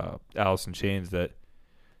 Alice in Chains that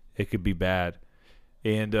it could be bad.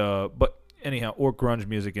 And but anyhow, or grunge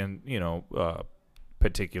music in,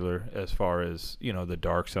 particular, as far as, the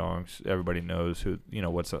dark songs. Everybody knows who,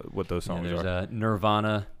 what those songs there's are. a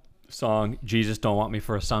Nirvana song, Jesus Don't Want Me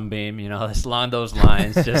for a Sunbeam, it's along those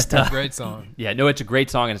lines. Just Great song. Yeah, no, it's a great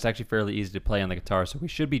song, and it's actually fairly easy to play on the guitar, so we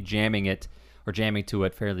should be jamming to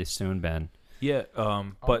it fairly soon, Ben. Yeah,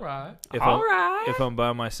 but if I'm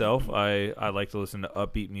by myself, I like to listen to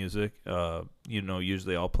upbeat music.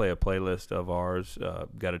 Usually I'll play a playlist of ours.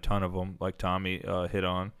 Got a ton of them, like Tommy hit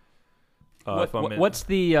on. What's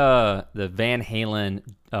the Van Halen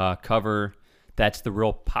cover? That's the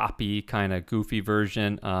real poppy kind of goofy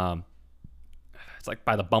version. It's like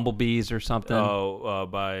by the Bumblebees or something. Oh,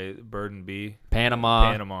 by Bird and Bee.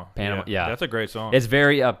 Panama. Yeah, that's a great song. It's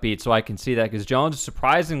very upbeat, so I can see that, because Jones,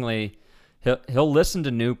 surprisingly, he'll listen to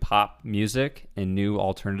new pop music and new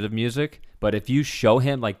alternative music. But if you show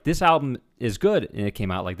him, like, this album is good and it came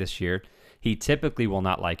out like this year, he typically will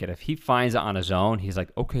not like it. If he finds it on his own, he's like,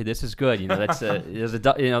 okay, this is good. That's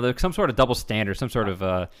there's some sort of double standard, some sort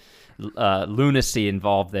of lunacy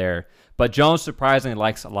involved there. But Jones surprisingly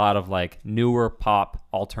likes a lot of like newer pop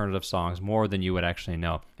alternative songs more than you would actually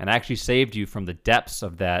know. And I actually saved you from the depths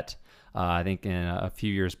of that. I think in a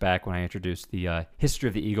few years back when I introduced the History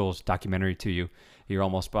of the Eagles documentary to you, you're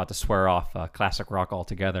almost about to swear off classic rock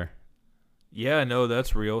altogether. Yeah, no,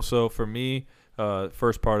 that's real. So for me,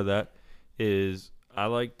 first part of that is I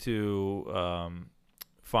like to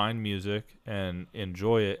find music and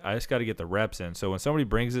enjoy it. I just got to get the reps in. So when somebody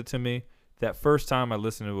brings it to me, that first time I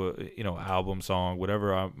listen to a album, song,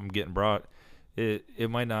 whatever I'm getting brought, it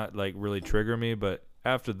might not like really trigger me, but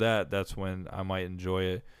after that, that's when I might enjoy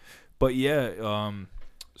it. But yeah,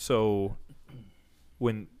 so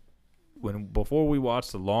when before we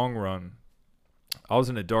watched The Long Run, I was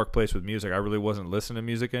in a dark place with music. I really wasn't listening to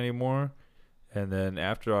music anymore. And then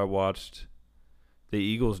after I watched the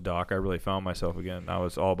Eagles doc, I really found myself again. I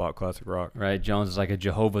was all about classic rock. Right, Jones is like a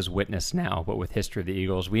Jehovah's Witness now, but with History of the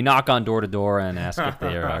Eagles. We knock on door to door and ask if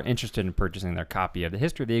they are interested in purchasing their copy of the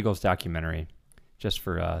History of the Eagles documentary, just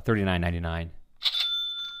for $39.99.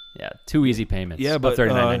 Yeah, 2 easy payments. Yeah, but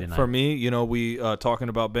 $39.99. For me, we talking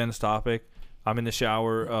about Ben's topic, I'm in the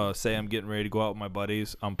shower. Say I'm getting ready to go out with my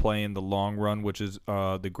buddies. I'm playing The Long Run, which is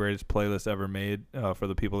the greatest playlist ever made for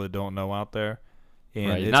the people that don't know out there. And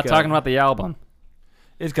right, you're not talking about the album.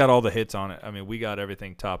 It's got all the hits on it. I mean, we got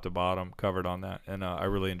everything top to bottom covered on that, and I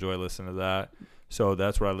really enjoy listening to that. So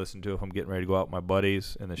that's what I listen to if I'm getting ready to go out with my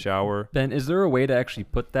buddies in the shower. Ben, is there a way to actually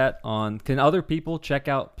put that on? Can other people check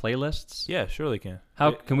out playlists? Yeah, sure they can.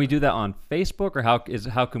 How can we do that on Facebook, or how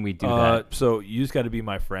can we do that? So you just got to be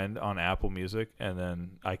my friend on Apple Music, and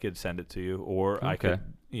then I could send it to you, or I could,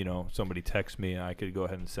 somebody text me, and I could go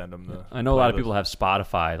ahead and send them the. I know a lot of people have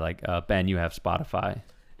Spotify. Like Ben, you have Spotify.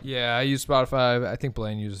 Yeah, I use Spotify. I think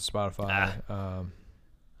Blaine uses Spotify.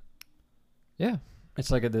 Yeah. It's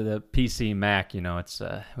like the PC Mac, it's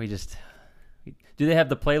do they have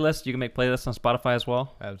the playlist? You can make playlists on Spotify as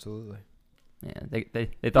well? Absolutely. Yeah,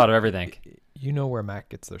 they thought of everything. You know where Mac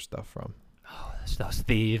gets their stuff from. Oh, those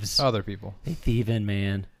thieves. Other people. They thieving,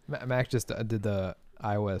 man. Mac just did the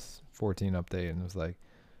iOS 14 update, and it was like,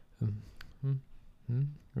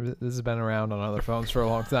 this has been around on other phones for a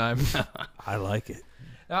long time. I like it.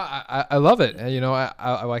 I love it. And,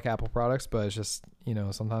 I like Apple products, but it's just,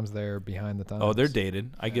 sometimes they're behind the times. Oh, they're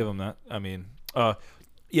dated. I give them that. I mean,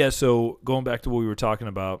 yeah, so going back to what we were talking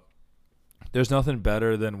about, there's nothing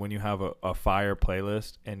better than when you have a fire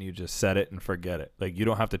playlist and you just set it and forget it. Like, you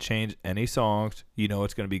don't have to change any songs. You know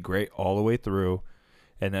it's going to be great all the way through,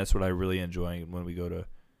 and that's what I really enjoy when we go to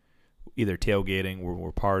either tailgating or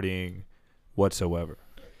we're partying whatsoever.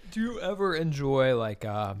 Do you ever enjoy like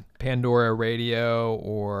Pandora Radio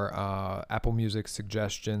or Apple Music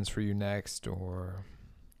suggestions for you next, or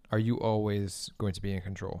are you always going to be in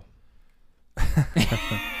control?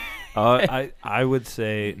 I would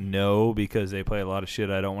say no, because they play a lot of shit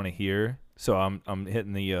I don't want to hear. So I'm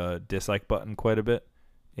hitting the dislike button quite a bit,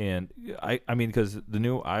 and I mean, because the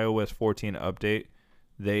new iOS 14 update,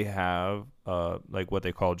 they have like what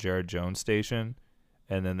they call Jared Jones Station.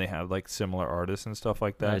 And then they have like similar artists and stuff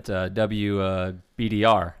like that. Right,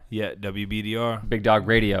 WBDR. Yeah, WBDR. Big Dog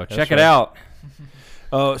Radio. That's Check right. it out.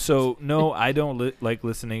 So no, I don't like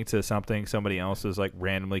listening to something somebody else is like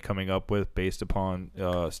randomly coming up with based upon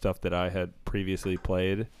stuff that I had previously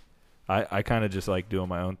played. I kind of just like doing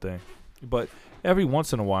my own thing. But every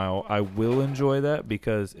once in a while, I will enjoy that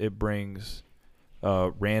because it brings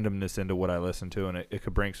randomness into what I listen to, and it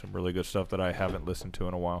could bring some really good stuff that I haven't listened to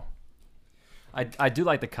in a while. I do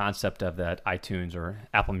like the concept of that iTunes or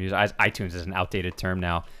Apple Music. iTunes is an outdated term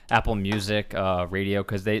now. Apple Music Radio,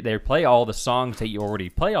 because they play all the songs that you already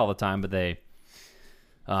play all the time, but they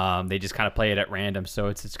just kind of play it at random. So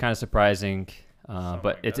it's kind of surprising,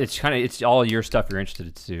 but it's all your stuff you're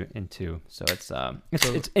interested into. So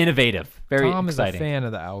it's innovative, very Tom exciting. is a fan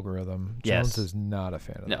of the algorithm. Yes. Jones is not a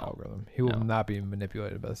fan of the algorithm. He will not be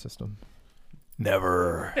manipulated by the system.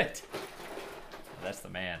 Never. That's the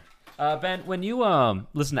man. Ben, when you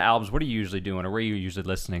listen to albums, what are you usually doing, or where are you usually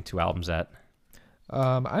listening to albums at?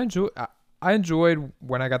 I enjoyed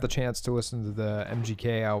when I got the chance to listen to the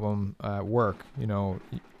MGK album at work. You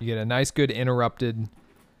get a nice, good interrupted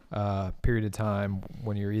period of time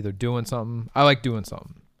when you're either doing something. I like doing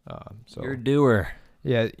something. So You're a doer.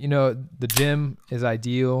 Yeah, the gym is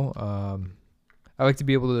ideal. I like to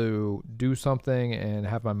be able to do something and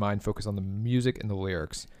have my mind focus on the music and the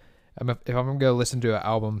lyrics. If I'm going to listen to an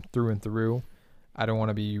album through and through, I don't want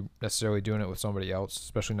to be necessarily doing it with somebody else,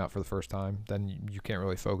 especially not for the first time. Then you can't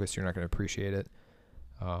really focus. You're not going to appreciate it.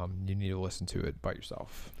 You need to listen to it by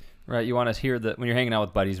yourself. Right. You want to hear when you're hanging out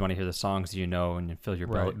with buddies, you want to hear the songs you know and you feel your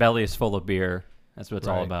Right. belly is full of beer. That's what it's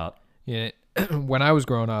all Right. about. Yeah. When I was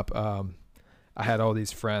growing up, I had all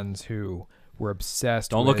these friends who were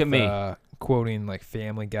obsessed Don't with look at me. Quoting like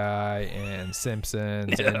Family Guy and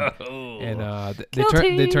Simpsons, and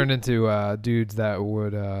Guilty. they turned into dudes that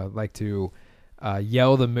would like to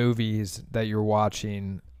yell the movies that you're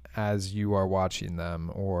watching as you are watching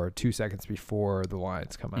them, or 2 seconds before the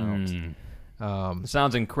lines come out. It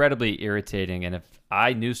sounds incredibly irritating, and if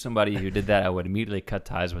I knew somebody who did that, I would immediately cut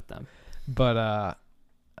ties with them. But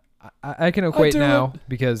I can equate now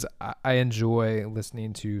because I enjoy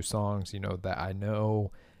listening to songs, that I know.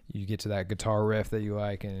 You get to that guitar riff that you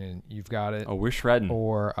like, and you've got it. Oh, we're shredding.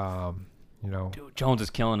 Or, Dude, Jones is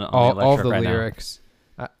killing it on all the electric the right lyrics.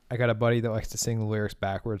 I got a buddy that likes to sing the lyrics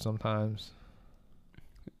backwards sometimes.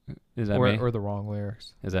 now. Is that me? Or the wrong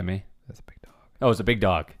lyrics. Is that me? That's a big dog. Oh, it's a big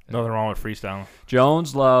dog. Nothing wrong with freestyling.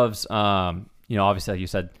 Jones loves, obviously, like you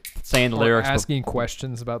said, saying the Or lyrics. asking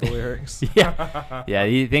questions about the lyrics. Yeah,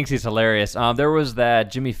 he thinks he's hilarious. There was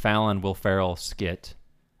that Jimmy Fallon, Will Ferrell skit.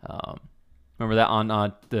 Remember that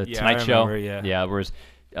on the Tonight Show? Yeah. Whereas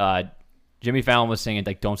Jimmy Fallon was singing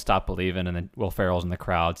like "Don't Stop Believing," and then Will Ferrell's in the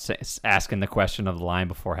crowd asking the question of the line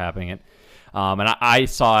before having it. And I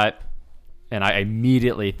saw it, and I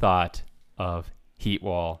immediately thought of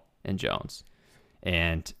Heatwall and Jones,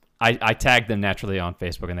 and I tagged them naturally on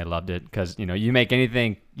Facebook, and they loved it because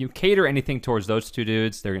you cater anything towards those two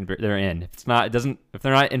dudes, they're in. If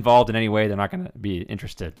they're not involved in any way, they're not going to be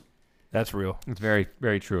interested. That's real. It's very,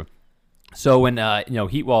 very true. So when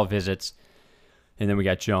Heatwall visits, and then we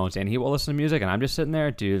got Jones, and Heatwall listen to music, and I'm just sitting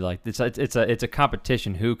there, dude. Like it's a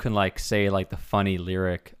competition who can like say like the funny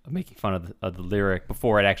lyric, making fun of the lyric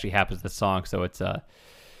before it actually happens to the song. So it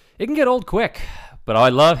can get old quick. But I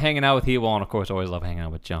love hanging out with Heatwall, and of course, I always love hanging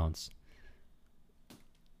out with Jones.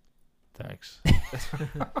 Thanks.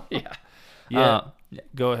 Yeah.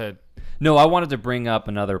 Go ahead. No, I wanted to bring up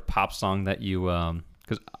another pop song that you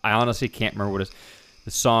because I honestly can't remember what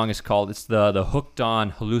the song is called. It's the Hooked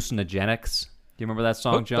on Hallucinogenics. Do you remember that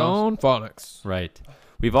song, Hooked Jones? on phonics. Right.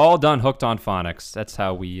 we've all done Hooked on Phonics. That's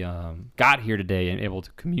how we got here today and able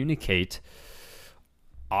to communicate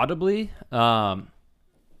audibly.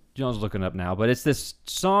 Jones looking up now, but it's this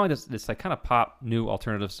song that's like kind of pop, new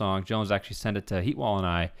alternative song. Jones actually sent it to Heatwall and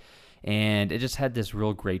I, and it just had this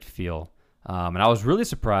real great feel. And I was really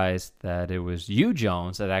surprised that it was you,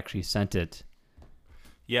 Jones, that actually sent it.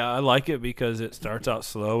 Yeah, I like it because it starts out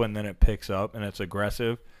slow and then it picks up and it's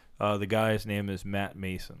aggressive. The guy's name is Matt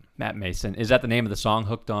Mason. Matt Mason. Is that the name of the song,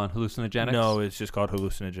 Hooked on Hallucinogenics? No, it's just called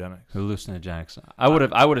Hallucinogenics. Hallucinogenics. I would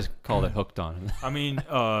have called it Hooked on. I mean,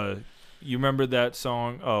 you remember that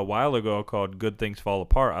song a while ago called Good Things Fall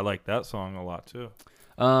Apart? I like that song a lot too.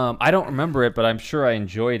 I don't remember it, but I'm sure I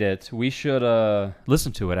enjoyed it. We should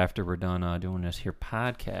listen to it after we're done doing this here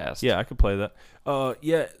podcast. Yeah, I could play that.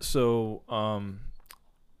 Yeah, so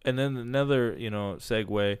and then another,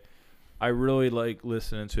 segue, I really like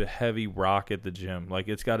listening to heavy rock at the gym. Like,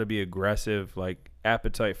 it's got to be aggressive, like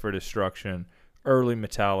Appetite for Destruction, early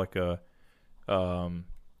Metallica, and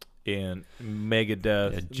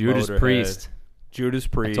Megadeth, Yeah, Judas Motorhead. Priest. Judas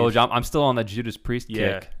Priest. I told you, I'm still on the Judas Priest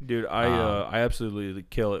kick. Dude, I absolutely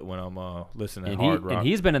kill it when I'm listening to hard rock. And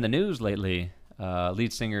he's been in the news lately,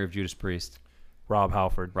 lead singer of Judas Priest. Rob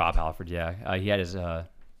Halford. Rob Halford, yeah. He had his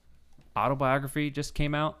autobiography just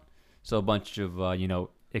came out. So a bunch of,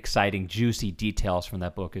 exciting, juicy details from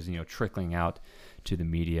that book is, trickling out to the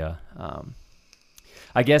media.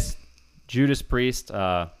 I guess Judas Priest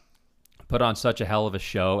put on such a hell of a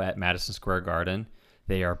show at Madison Square Garden.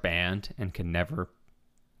 They are banned and can never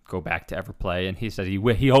go back to ever play. And he said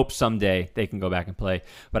he hopes someday they can go back and play.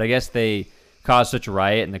 But I guess they caused such a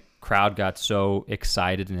riot and the crowd got so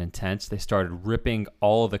excited and intense, they started ripping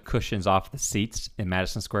all of the cushions off the seats in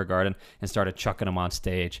Madison Square Garden and started chucking them on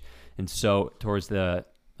stage. And so towards the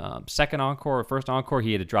second encore or first encore,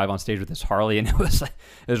 he had to drive on stage with his Harley, and it was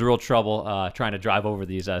real trouble trying to drive over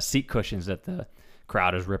these seat cushions that the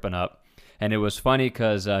crowd is ripping up. And it was funny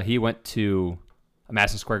because he went to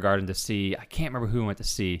Madison Square Garden to see, I can't remember who he went to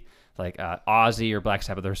see, like Ozzy or Black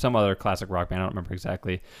Sabbath or some other classic rock band, I don't remember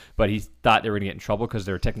exactly, but he thought they were going to get in trouble because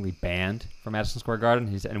they were technically banned from Madison Square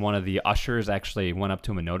Garden. And one of the ushers actually went up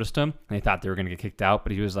to him and noticed him, and they thought they were going to get kicked out,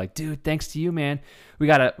 but he was like, dude, thanks to you, man, we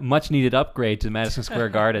got a much needed upgrade to Madison Square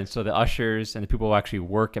Garden. So the ushers and the people who actually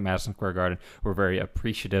work at Madison Square Garden were very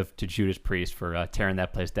appreciative to Judas Priest for tearing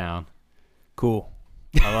that place down. Cool.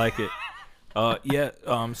 I like it.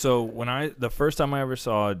 So when the first time I ever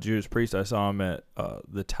saw Judas Priest, I saw him at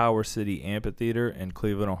the Tower City Amphitheater in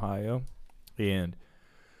Cleveland, Ohio, and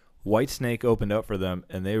Whitesnake opened up for them,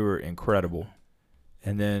 and they were incredible.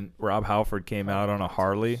 And then Rob Halford came out on a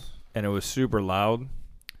Harley, and it was super loud,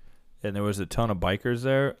 and there was a ton of bikers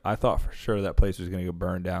there. I thought for sure that place was going to get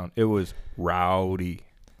burned down. It was rowdy.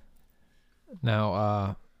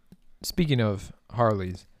 Now, speaking of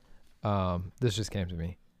Harleys, this just came to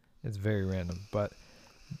me. It's very random, but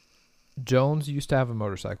Jones used to have a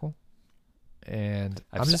motorcycle, and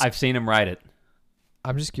I've seen him ride it.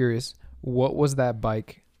 I'm just curious, what was that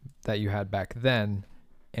bike that you had back then,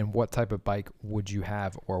 and what type of bike would you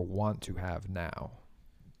have or want to have now?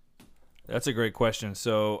 That's a great question.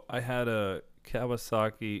 So I had a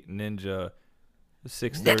Kawasaki Ninja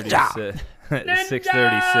 636,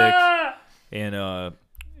 636, and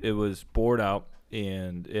it was bored out,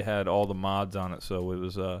 and it had all the mods on it, so it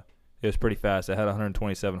was pretty fast. It had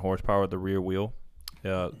 127 horsepower at the rear wheel.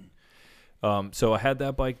 So I had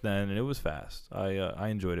that bike then, and it was fast. I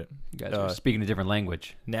enjoyed it. You guys are speaking a different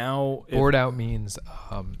language. Now, Bored out means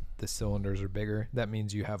the cylinders are bigger. That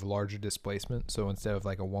means you have larger displacement. So instead of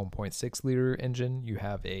like a 1.6 liter engine, you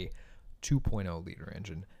have a 2.0 liter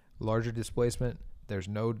engine. Larger displacement, there's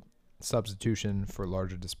no substitution for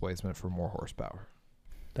larger displacement for more horsepower.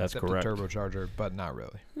 That's Except correct. a turbocharger, but not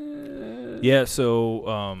really. Yeah,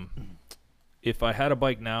 so if I had a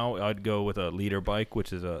bike now, I'd go with a liter bike,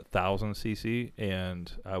 which is 1,000 cc, and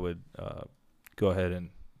I would go ahead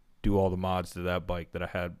and do all the mods to that bike that I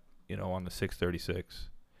had, on the 636.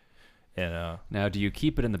 And now, do you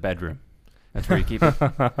keep it in the bedroom? That's where you keep it.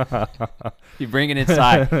 You bring it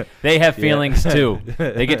inside. They have feelings too.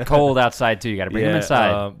 They get cold outside too. You got to bring them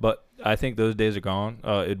inside. But I think those days are gone.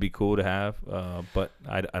 It'd be cool to have, but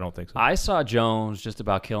I don't think so. I saw Jones just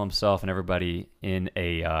about kill himself and everybody in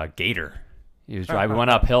a gator. He was driving. We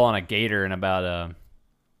went uphill on a gator and about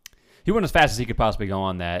he went as fast as he could possibly go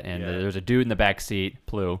on that. And there was a dude in the back seat,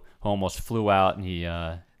 who almost flew out. And he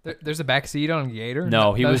There's a back seat on a gator?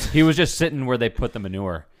 no, he was just sitting where they put the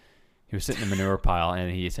manure. He was sitting in the manure pile,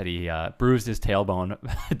 and he said he bruised his tailbone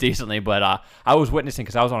decently. But I was witnessing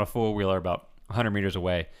because I was on a four-wheeler about 100 meters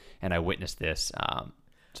away, and I witnessed this.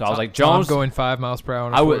 So I was like, Tom Jones, going 5 miles per hour.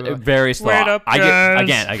 On a I would four-wheeler. very slow. Wait up, I guys.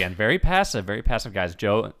 get again, very passive guys.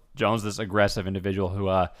 Jones, this aggressive individual who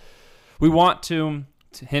we want him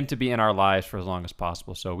to be in our lives for as long as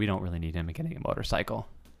possible. So we don't really need him getting a motorcycle.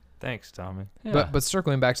 Thanks, Tommy. Yeah. But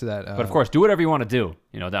circling back to that. But of course, do whatever you want to do.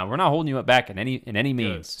 You know, we're not holding you back in any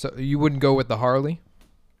means. So you wouldn't go with the Harley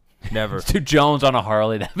Never. To Jones on a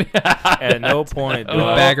Harley. That'd be At no point do with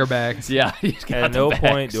I, bagger bags? yeah. He's got at the no bags.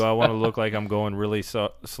 point do I want to look like I'm going really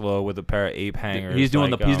slow with a pair of ape hangers. He's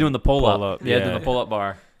doing like, the pull up. Yeah, Yeah. doing the pull up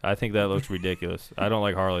bar. I think that looks ridiculous. I don't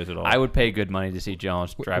like Harleys at all. I would pay good money to see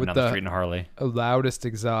Jones driving with down the the- street in a Harley. Loudest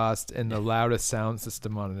exhaust and the loudest sound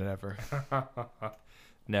system on it ever.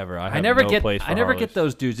 Never. I I have never no get place for I never get Harleys.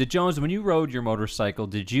 those dudes. Did Jones, when you rode your motorcycle,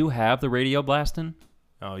 did you have the radio blasting?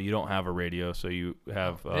 Oh, you don't have a radio, so you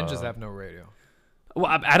have. Ninjas have no radio.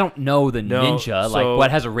 Well, I don't know the No, Ninja, like so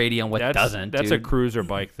what has a radio and what that's, doesn't. That's dude. a cruiser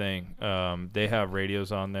bike thing. They have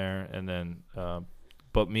radios on there, and then,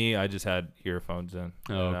 but me, I just had earphones in.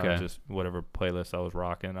 Oh, and I okay. was just whatever playlist I was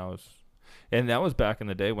rocking. And that was back in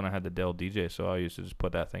the day when I had the Dell DJ, so I used to just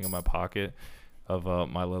put that thing in my pocket of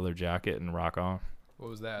my leather jacket and rock on. What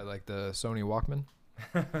was that? Like the Sony Walkman?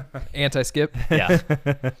 Anti-skip? Yeah.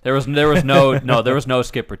 There was no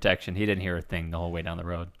skip protection. He didn't hear a thing the whole way down the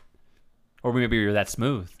road. Or maybe you were that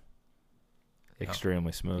smooth.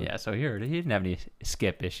 Extremely smooth. Yeah, so he didn't have any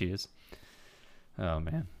skip issues. Oh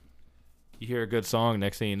man. You hear a good song,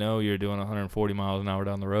 next thing you know, you're doing 140 miles an hour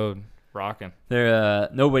down the road, rocking.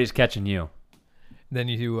 Nobody's catching you. Then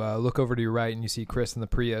you look over to your right and you see Chris in the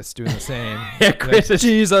Prius doing the same. Yeah, Chris Like, is-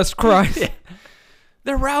 Jesus Christ.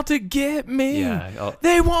 They're out to get me. Yeah. Oh,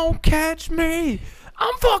 They won't catch me.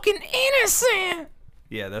 I'm fucking innocent.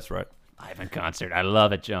 Yeah, that's right. live in concert. I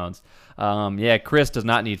love it, Jones. Yeah, Chris does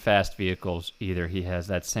not need fast vehicles either. He has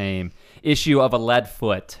that same issue of a lead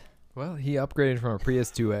foot. Well, he upgraded from a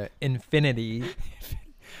Prius to an Infinity.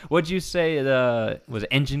 What'd you say? Was it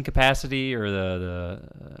engine capacity or the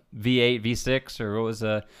V8, V6, or what was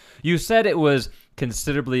you said it was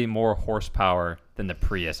considerably more horsepower than the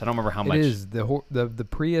Prius. I don't remember how much. It is. The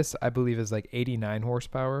Prius, I believe, is like 89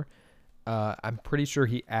 horsepower. I'm pretty sure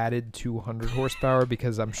he added 200 horsepower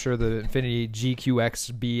because I'm sure the Infinity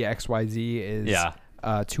GQXB XYZ is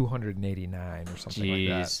 289 or something like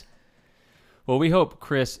that. Well, we hope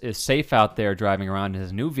Chris is safe out there driving around in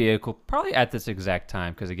his new vehicle, probably at this exact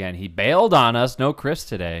time, because, again, he bailed on us. No Chris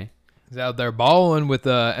today. He's out there balling with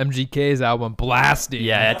MGK's album Blasting.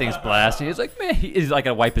 Yeah, that thing's blasting. He's like, man, he's like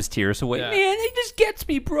going to wipe his tears away. Yeah. Man, he just gets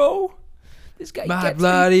me, bro. This guy My gets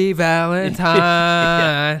Bloody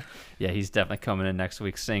Valentine. Yeah, he's definitely coming in next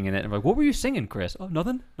week singing it. I'm like, what were you singing, Chris? Oh,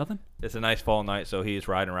 nothing? It's a nice fall night, so he's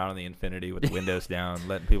riding around in the Infinity with the windows down,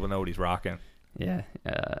 letting people know what he's rocking. Yeah,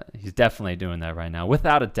 he's definitely doing that right now,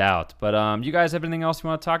 without a doubt. But you guys have anything else you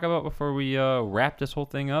want to talk about before we wrap this whole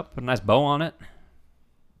thing up? Put a nice bow on it.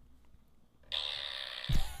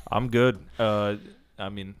 I'm good. I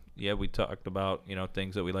mean, yeah, we talked about,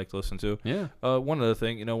 things that we like to listen to. Yeah. One other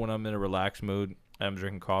thing, when I'm in a relaxed mood, I'm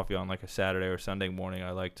drinking coffee on like a Saturday or Sunday morning,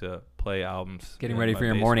 I like to play albums. Getting in ready my for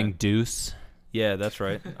your basement. morning deuce. Yeah, that's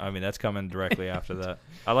right. I mean, that's coming directly after that.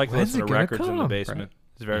 I like to When's listen it to gonna records in the come? basement. Right.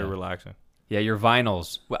 It's very Yeah. relaxing. Yeah, your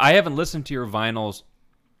vinyls. Well, I haven't listened to your vinyls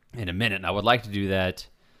in a minute, and I would like to do that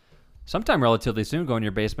sometime relatively soon. Go in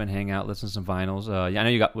your basement, hang out, listen to some vinyls. Yeah, I know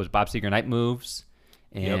you was Bob Seger Night Moves,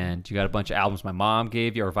 and you got a bunch of albums my mom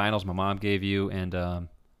gave you, or vinyls my mom gave you, and I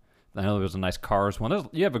know there was a nice Cars one.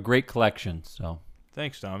 You have a great collection, so.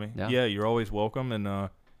 Thanks, Tommy. Yeah. Yeah, you're always welcome, and I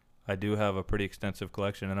do have a pretty extensive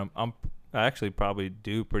collection, and I actually probably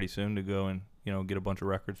due pretty soon to go and get a bunch of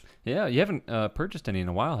records. Yeah, you haven't purchased any in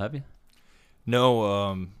a while, have you?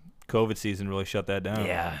 No, COVID season really shut that down.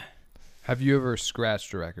 Yeah. Have you ever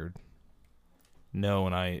scratched a record? No,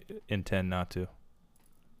 and I intend not to.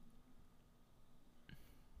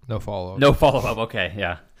 No follow-up. No follow-up. Okay,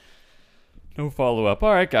 yeah. No follow-up.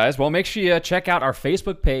 All right, guys. Well, make sure you check out our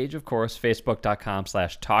Facebook page, of course,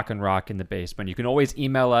 facebook.com/talkinrockintthebasement. You can always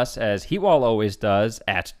email us, as Heatwall always does,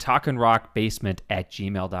 at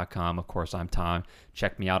talkinrockbasement@gmail.com. Of course, I'm Tom.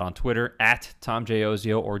 Check me out on Twitter, at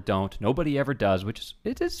TomJOzio, or don't. Nobody ever does,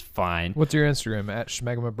 it is fine. What's your Instagram? At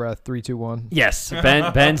Schmegmabreath321. Yes,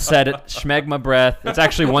 Ben said it. Schmegma breath. It's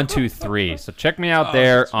actually 123. So check me out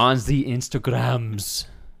there on the Instagrams.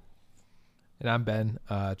 And I'm Ben.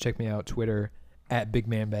 Check me out Twitter at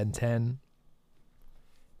BigManBen10.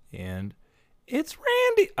 And it's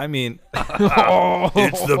Randy. I mean,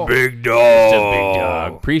 It's the big dog. It's a big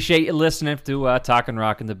dog. Appreciate you listening to Talkin'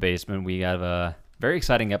 Rock in the Basement. We have a very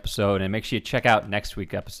exciting episode, and make sure you check out next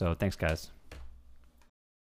week's episode. Thanks, guys.